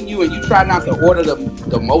treating you and you try not to order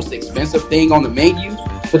the most expensive thing on the menu,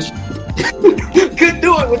 but you couldn't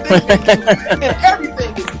do it with this menu, and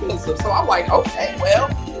everything is expensive. So I'm like, okay, well,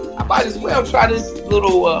 I'm might as well try this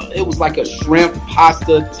little. It was like a shrimp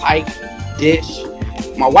pasta type dish.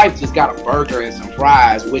 My wife just got a burger and some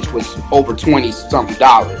fries, which was over $20-something.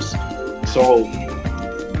 So,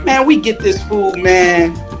 man, we get this food,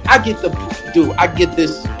 man. I get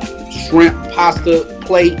this shrimp pasta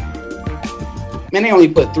plate. Man, they only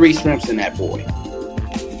put 3 shrimps in that boy.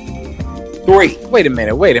 3. Wait a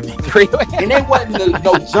minute. 3. And it wasn't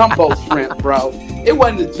no jumbo shrimp, bro. It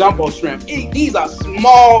wasn't the jumbo shrimp. These are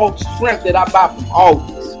small shrimp that I buy from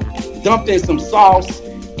Aldi's. Dumped in some sauce,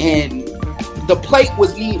 and the plate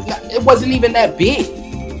wasn't even that big.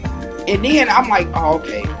 And then I'm like, oh,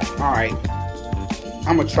 okay, all right.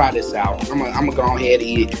 I'm gonna try this out. I'm gonna go ahead and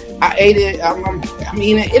eat it. I ate it. I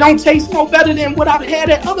mean, it don't taste no better than what I've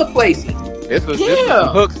had at other places. This was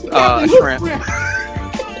Hook's shrimp.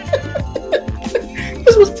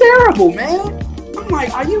 This was terrible, man. I'm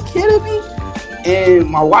like, are you kidding me? And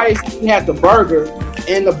my wife had the burger,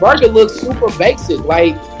 and the burger looked super basic.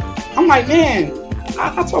 Like, I'm like, man,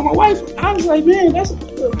 I told my wife, I was like, man, that's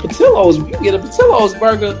Portillo's. You get a Portillo's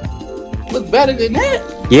burger, look better than that.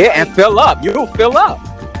 Yeah, and fill up. You'll fill up.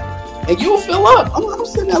 And you'll fill up. I'm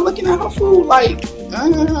sitting there looking at her food like,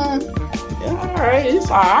 yeah, all right, it's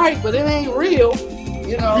all right, but it ain't real.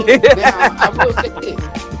 You know, now,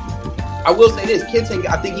 I will say this. Kenton,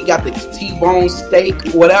 I think he got the T-bone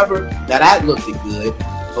steak, whatever. Now that looked good,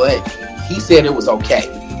 but he said it was okay.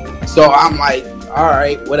 So I'm like, all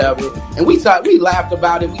right, whatever. And we laughed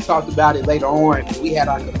about it. We talked about it later on. We had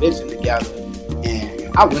our convention together,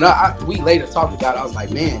 and I went up. We later talked about it. I was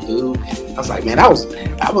like, man, dude. I was like, man, that was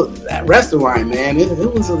that restaurant, man. It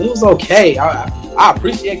was okay. I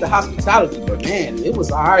appreciate the hospitality, but man, it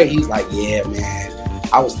was all right. He's like, yeah, man.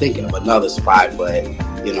 I was thinking of another spot, but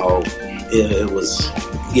you know, it was,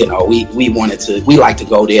 you know, we like to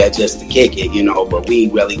go there just to kick it, you know, but we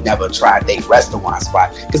really never tried their restaurant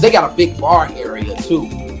spot because they got a big bar area too,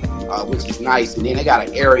 which is nice. And then they got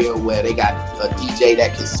an area where they got a DJ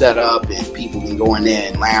that can set up and people can go in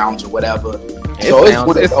there and lounge or whatever.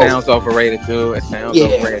 It sounds overrated too. It sounds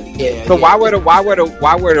overrated. Yeah. So why were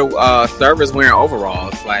the servers wearing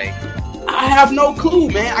overalls? Like, I have no clue,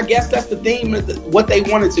 man. I guess that's the theme of what they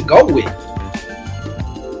wanted to go with.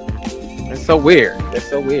 It's so weird.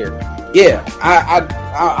 Yeah,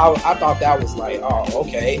 I thought that was like, oh,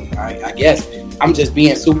 okay. I guess I'm just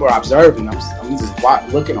being super observant. I'm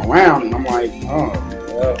just looking around, and I'm like, oh,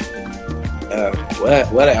 well,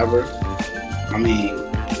 whatever. I mean,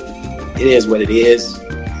 it is what it is.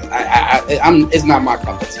 It's not my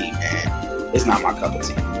cup of tea, man. It's not my cup of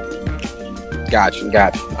tea. Gotcha.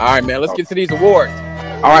 All right, man. Let's get to these awards.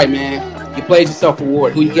 All right, man. You played yourself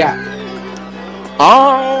award. Who you got?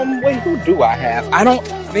 Wait, who do I have? I don't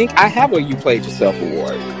think I have a You Played Yourself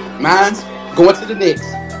award. Mine's going to the Knicks.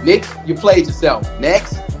 Knicks, you played yourself.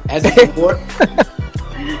 Next, as his award.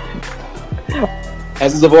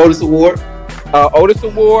 As his Otis Award. Otis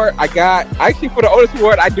Award, for the Otis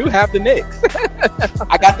Award, I do have the Knicks.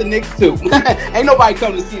 I got the Knicks too. Ain't nobody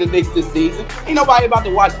coming to see the Knicks this season. Ain't nobody about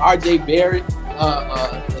to watch R.J. Barrett,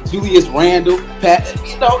 Julius Randle, Pat.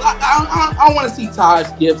 You know, I want to see Taj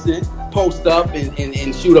Gibson post up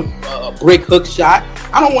and shoot a brick hook shot.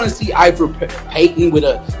 I don't want to see Elfrid Payton with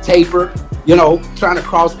a taper, you know, trying to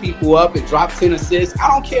cross people up and drop 10 assists. I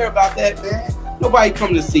don't care about that, man. Nobody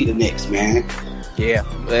coming to see the Knicks, man. Yeah,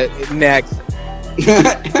 next.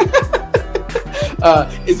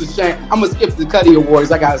 It's a shame. I'm gonna skip the Cuddy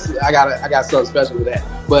Awards. I got something special with that.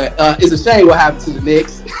 But it's a shame what happened to the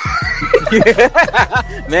Knicks.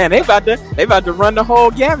 Man, they about to run the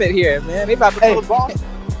whole gamut here, man. They about to pull the ball.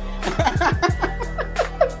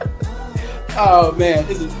 Oh man,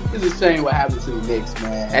 it's a shame what happened to the Knicks,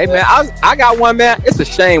 man. Hey man, I got one, man. It's a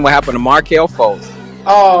shame what happened to Markelle Fultz.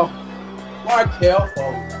 Oh, Markelle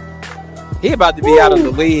Fultz. He about to be out of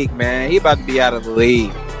the league, man.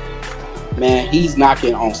 Man, he's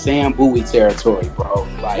knocking on Sam Bowie territory, bro.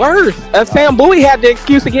 Like, worse. Sam Bowie had the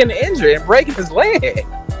excuse of getting injured and breaking his leg.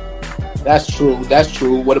 That's true.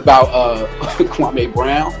 What about Kwame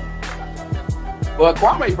Brown? Well,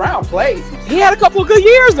 Kwame Brown plays. He had a couple of good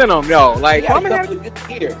years in him, though. Like, Kwame had a good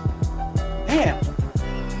year. Damn.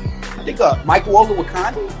 I think Michael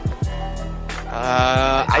Olowokandi.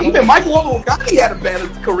 Even Michael Olowokandi had a better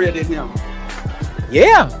career than him.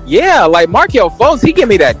 Yeah. Like Markelle Fultz, he give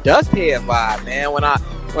me that dust head vibe, man. When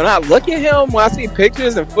I look at him, when I see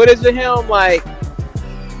pictures and footage of him, like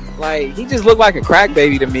he just looked like a crack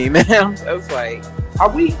baby to me, man. I was like, are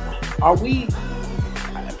we?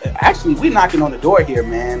 Actually, we're knocking on the door here,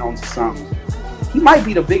 man, on something. He might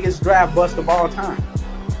be the biggest draft bust of all time.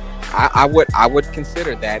 I would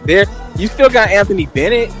consider that. You still got Anthony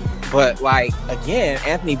Bennett, But like again,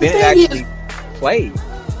 Anthony Bennett actually played.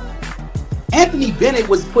 Anthony Bennett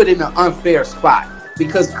was put in an unfair spot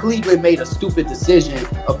because Cleveland made a stupid decision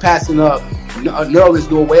of passing up Nerlens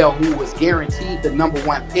Noel, who was guaranteed the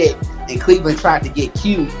 #1 pick, and Cleveland tried to get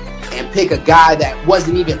cute and pick a guy that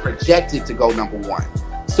wasn't even projected to go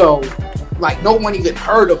 #1. So, like, no one even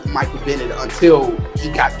heard of Michael Bennett until he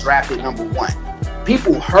got drafted #1.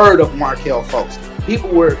 People heard of Markelle Fultz. People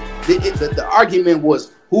were the argument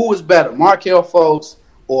was who was better, Markelle Fultz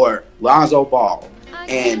or Lonzo Ball,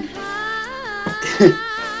 and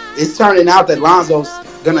it's turning out that Lonzo's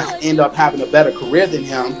gonna end up having a better career than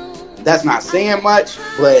him. That's not saying much,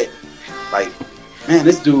 but like, man,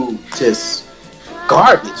 this dude just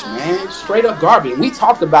garbage, man, straight up garbage. We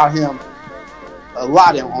talked about him a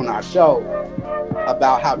lot on our show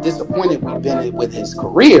about how disappointed we've been with his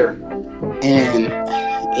career, and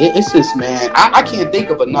it's just, man, I can't think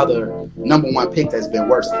of another #1 pick that's been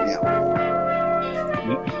worse than him.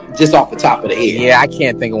 Just off the top of the head. Yeah, I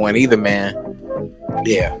can't think of one either, man.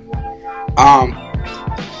 Yeah.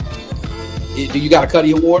 Do you got a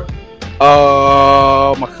Cuddy Award?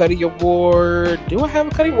 My Cuddy Award. Do I have a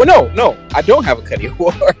Cuddy Award? No, I don't have a Cuddy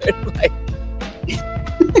Award. Like,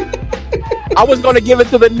 I was gonna give it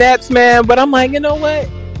to the Nets, man, but I'm like, you know what?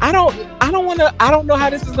 I don't know how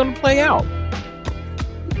this is gonna play out.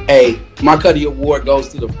 Hey, my Cuddy Award goes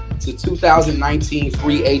to 2019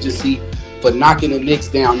 free agency for knocking the Knicks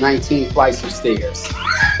down 19 flights of stairs.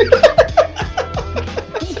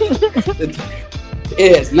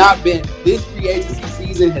 It has not been, this free agency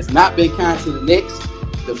season has not been kind to the Knicks.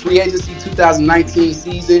 The free agency 2019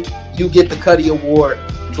 season, you get the Cuddy Award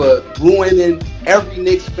for ruining every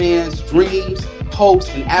Knicks fan's dreams, hopes,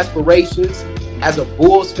 and aspirations. As a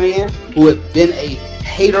Bulls fan who has been a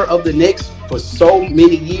hater of the Knicks for so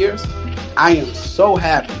many years, I am so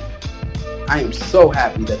happy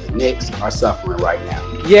that the Knicks are suffering right now.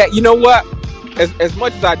 Yeah, you know what? As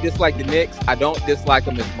much as I dislike the Knicks, I don't dislike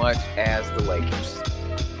them as much as the Lakers.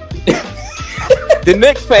 The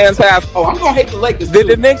Knicks fans have... Oh, I'm going to hate the Lakers,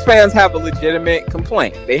 The Knicks fans have a legitimate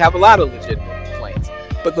complaint. They have a lot of legitimate complaints.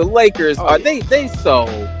 But the Lakers, they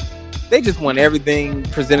just want everything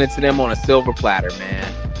presented to them on a silver platter,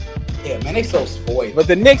 man. Yeah, man, they so spoiled. But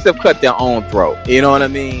the Knicks have cut their own throat. You know what I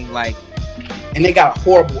mean? Like, and they got a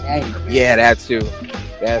horrible owner, man. Yeah, that too.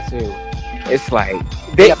 It's like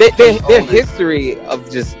their history of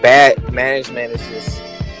just bad management is just,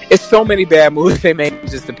 it's so many bad moves they made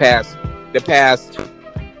just the past.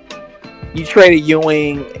 You traded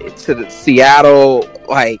Ewing to the Seattle,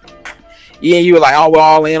 like, yeah, you were like, oh, we're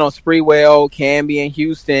all in on Sprewell, Camby, and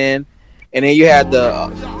Houston, and then you had the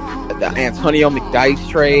Antonio McDyess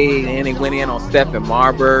trade, and they went in on Stephen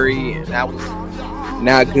Marbury, and that was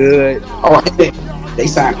not good. Oh, they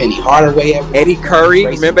signed Penny Hardaway. Eddie Curry,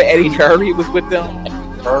 remember Eddie Curry was with them.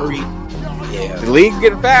 Curry, yeah. The league's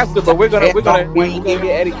getting faster, but we're gonna get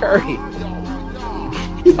Eddie Curry.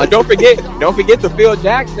 Don't forget the Phil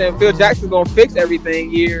Jackson. Phil Jackson's gonna fix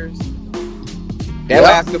everything years. That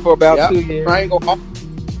lasted for about 2 years.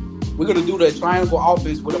 We're gonna do the triangle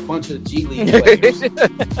offense with a bunch of G League players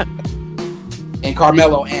and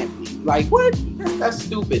Carmelo Anthony. Like, what? That's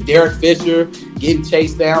stupid. Derek Fisher getting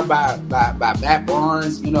chased down by Matt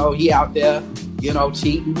Barnes. You know, he out there,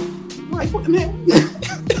 cheating. Like, what, man?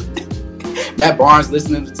 Matt Barnes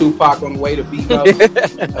listening to Tupac on the way to beat up.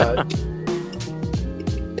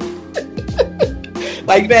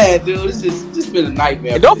 Like, man, dude, it's just been a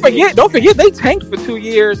nightmare. And don't forget, they tanked for 2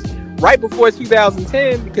 years right before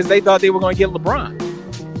 2010 because they thought they were going to get LeBron.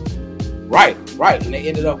 Right, and they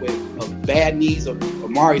ended up with bad knees of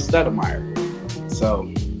Amari Stoudemire.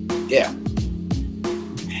 So, yeah,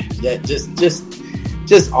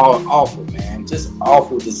 just all awful, man. Just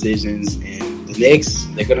awful decisions, and the Knicks,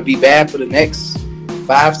 they're going to be bad for the next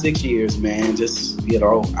 5-6 years, man. Just, I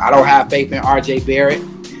don't have faith in RJ Barrett,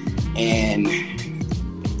 and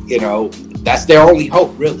that's their only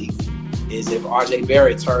hope, really, is if RJ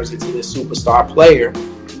Barrett turns into this superstar player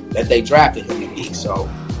that they drafted him to be. So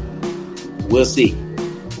we'll see.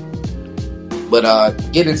 But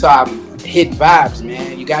get into our hidden vibes,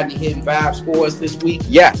 man. You got any hidden vibes for us this week?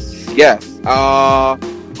 Yes.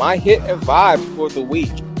 My hidden vibe for the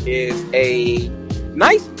week is a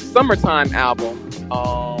nice summertime album.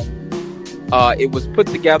 It was put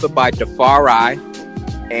together by Defari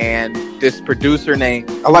and this producer named...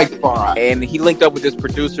 I like Defari. And he linked up with this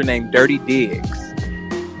producer named Dirty Diggs.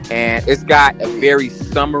 And it's got a very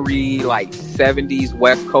summery, like, 70s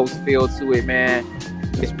West Coast feel to it, man.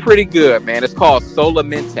 It's pretty good, man. It's called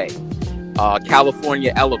Solamente,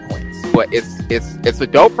 California Eloquence. But it's a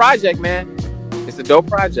dope project, man. It's a dope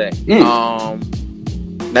project.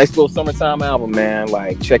 Nice little summertime album, man.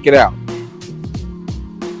 Like, check it out.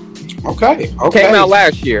 Okay. Came out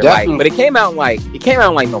last year, Definitely. but it came out in like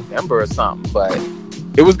November or something. But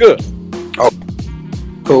it was good.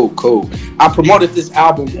 Oh, cool. I promoted this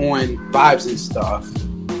album on Vibes and Stuff,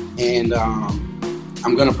 and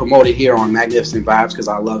I'm gonna promote it here on Magnificent Vibes because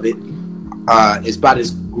I love it. It's by this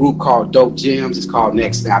group called Dope Gems. It's called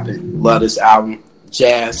Next Snapping. Love this album.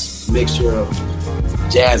 Jazz, mixture of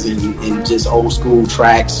jazz and just old school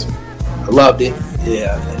tracks. I loved it.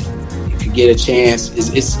 Yeah, if you get a chance,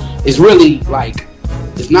 it's really like,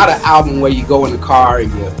 it's not an album where you go in the car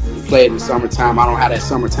and you play it in the summertime. I don't have that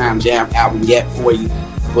summertime jam album yet for you,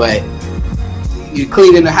 but you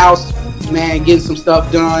cleaning the house, man, getting some stuff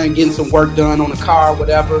done, getting some work done on the car,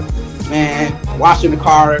 whatever, man, washing the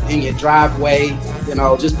car in your driveway, you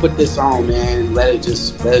know, just put this on, man. Let it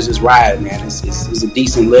just ride, man. It's a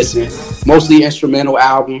decent listen. Mostly instrumental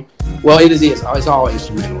album. Well, it is. It's all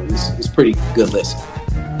instrumental. It's pretty good listen.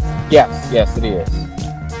 Yes, it is.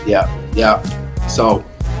 Yeah. So,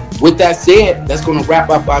 with that said, that's going to wrap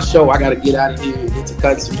up our show. I got to get out of here and get to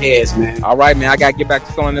cutting some heads, man. All right, man. I got to get back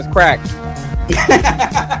to selling this crack.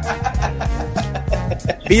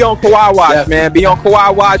 Be on Kawhi Watch, man. Be on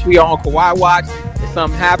Kawhi Watch. We are on Kawhi Watch. If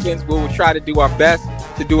something happens, we will try to do our best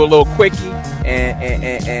to do a little quickie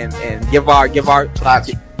and give our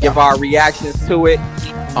reactions to it.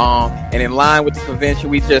 And in line with the convention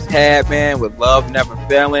we just had, man, with love never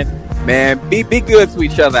failing, man, be good to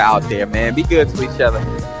each other out there, man. Be good to each other.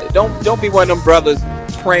 Don't be one of them brothers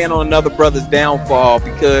praying on another brother's downfall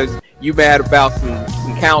because you mad about some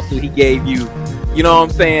counsel he gave you, you know what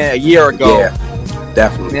I'm saying, a year ago. Yeah,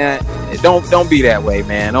 definitely. Man, don't be that way,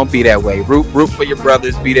 man. Don't be that way. Root for your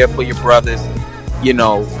brothers. Be there for your brothers. You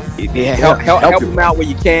know, help them out where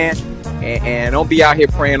you can, and don't be out here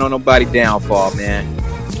praying on nobody's downfall, man.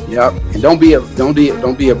 Yep, and don't be a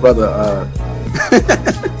brother.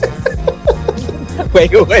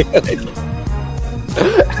 Wait.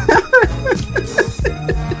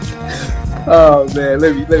 Oh man,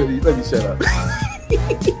 let me shut up.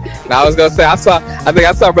 Now I was gonna say I think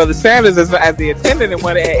I saw Brother Sanders as the attendant in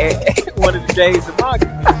one of the days of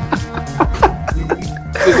August.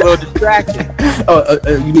 He was a little distracted.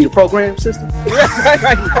 You need a program system?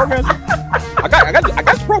 Right. Programs. I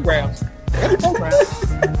got programs.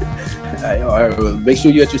 All right, well, make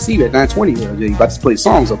sure you're at your seat at 9:20. You're about to play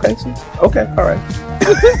songs, okay? Okay, all right.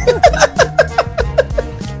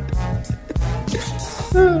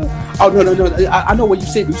 Oh no! I know where you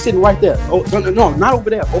sit. You're sitting right there. Oh no, not over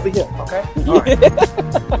there. Over here. Okay. All right.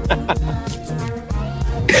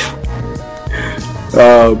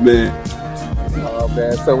 Oh man.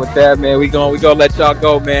 So with that, man, we gonna let y'all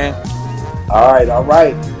go, man. All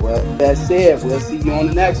right. Well, that said, we'll see you on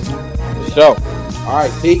the next one. For sure. All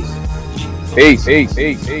right. Peace.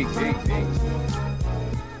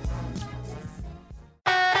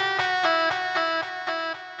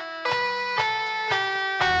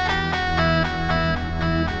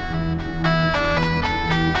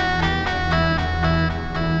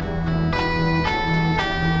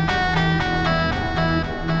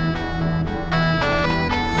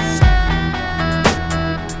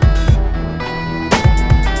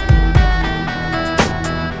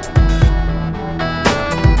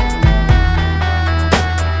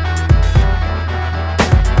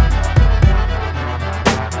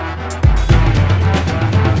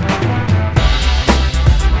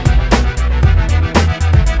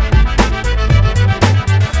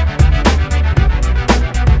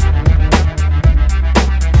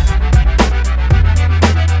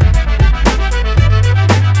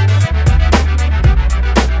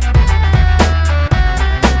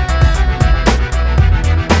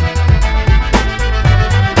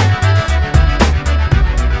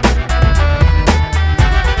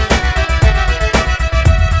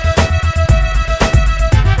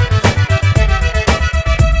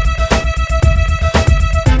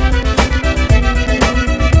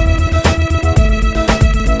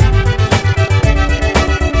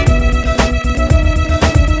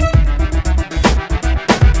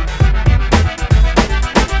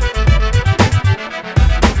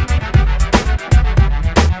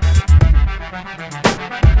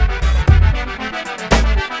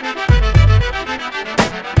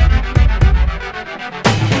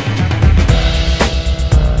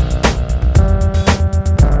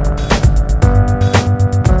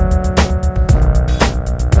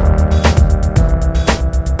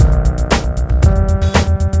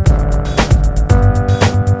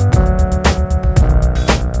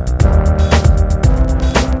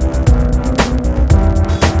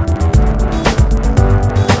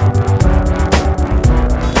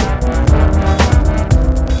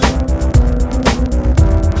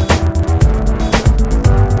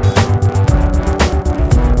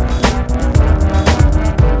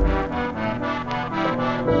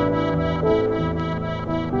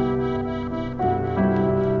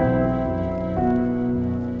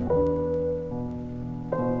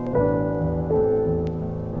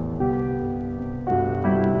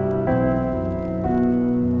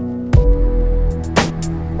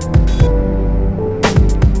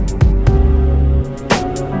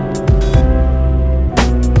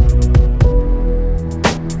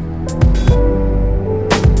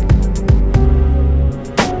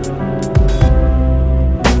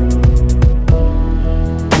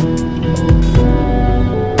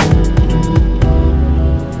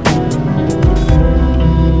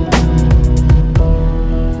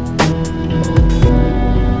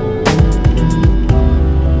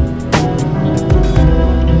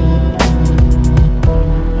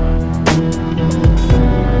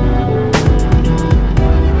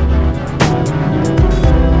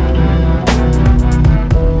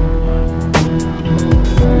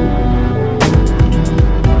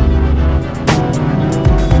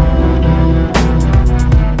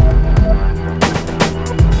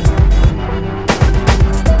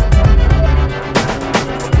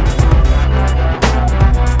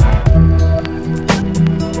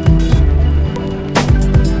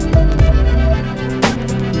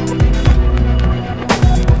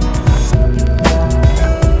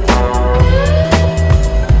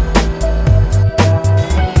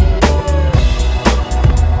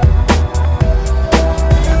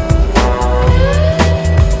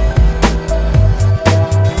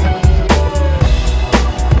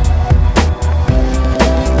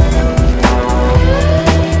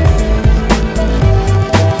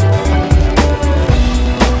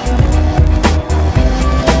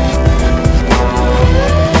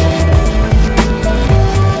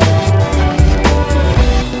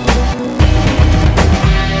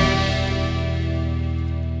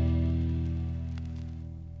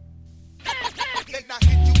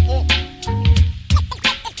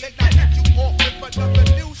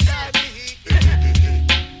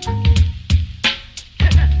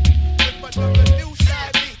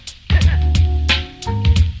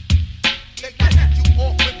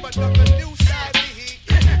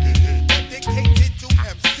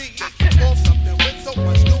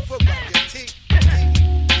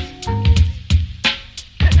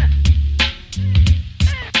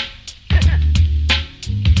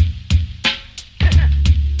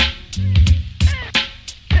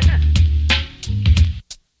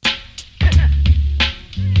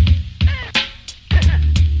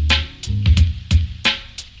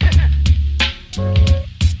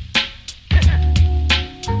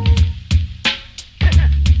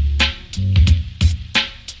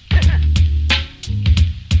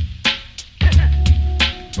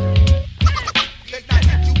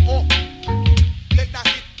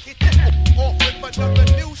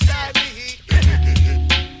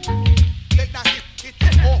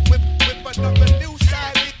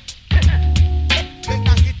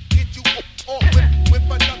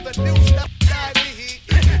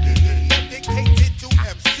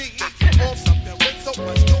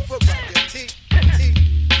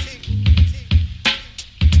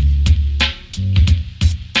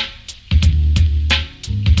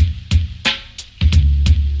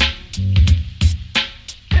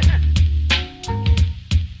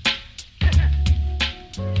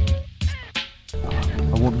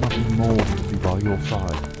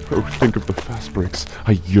 think of the fast breaks,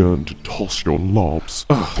 I yearn to toss your lobs.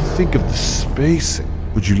 Think of the spacing.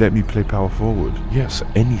 Would you let me play power forward? Yes,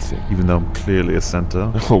 anything. Even though I'm clearly a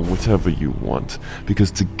center? Oh, whatever you want. Because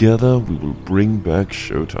together we will bring back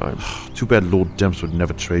Showtime. Too bad Lord Demps would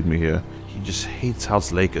never trade me here. He just hates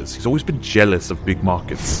House Lakers. He's always been jealous of big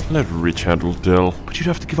markets. Let Rich handle Dell. But you'd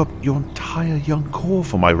have to give up your entire young core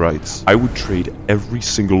for my rights. I would trade every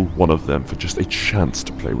single one of them for just a chance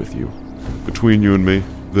to play with you. Between you and me,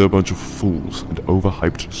 they're a bunch of fools and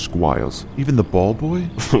overhyped squires. Even the ball boy?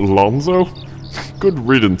 Lonzo? Good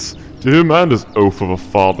riddance to him and his oaf of a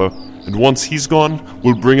father. And once he's gone,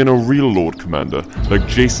 we'll bring in a real Lord Commander, like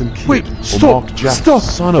Jason Kidd or Mark Jackson. Stop!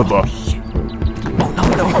 Son of a...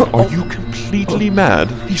 Are you completely mad?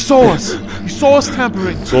 He saw us! He saw us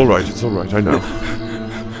tampering! It's alright, I know.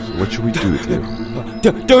 So what should we do with you?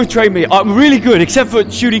 Don't trade me. I'm really good, except for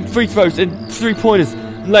shooting free throws and 3-pointers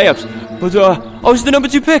and layups. But I was the number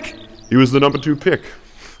 2 pick. He was the number 2 pick.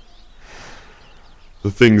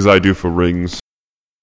 The things I do for rings,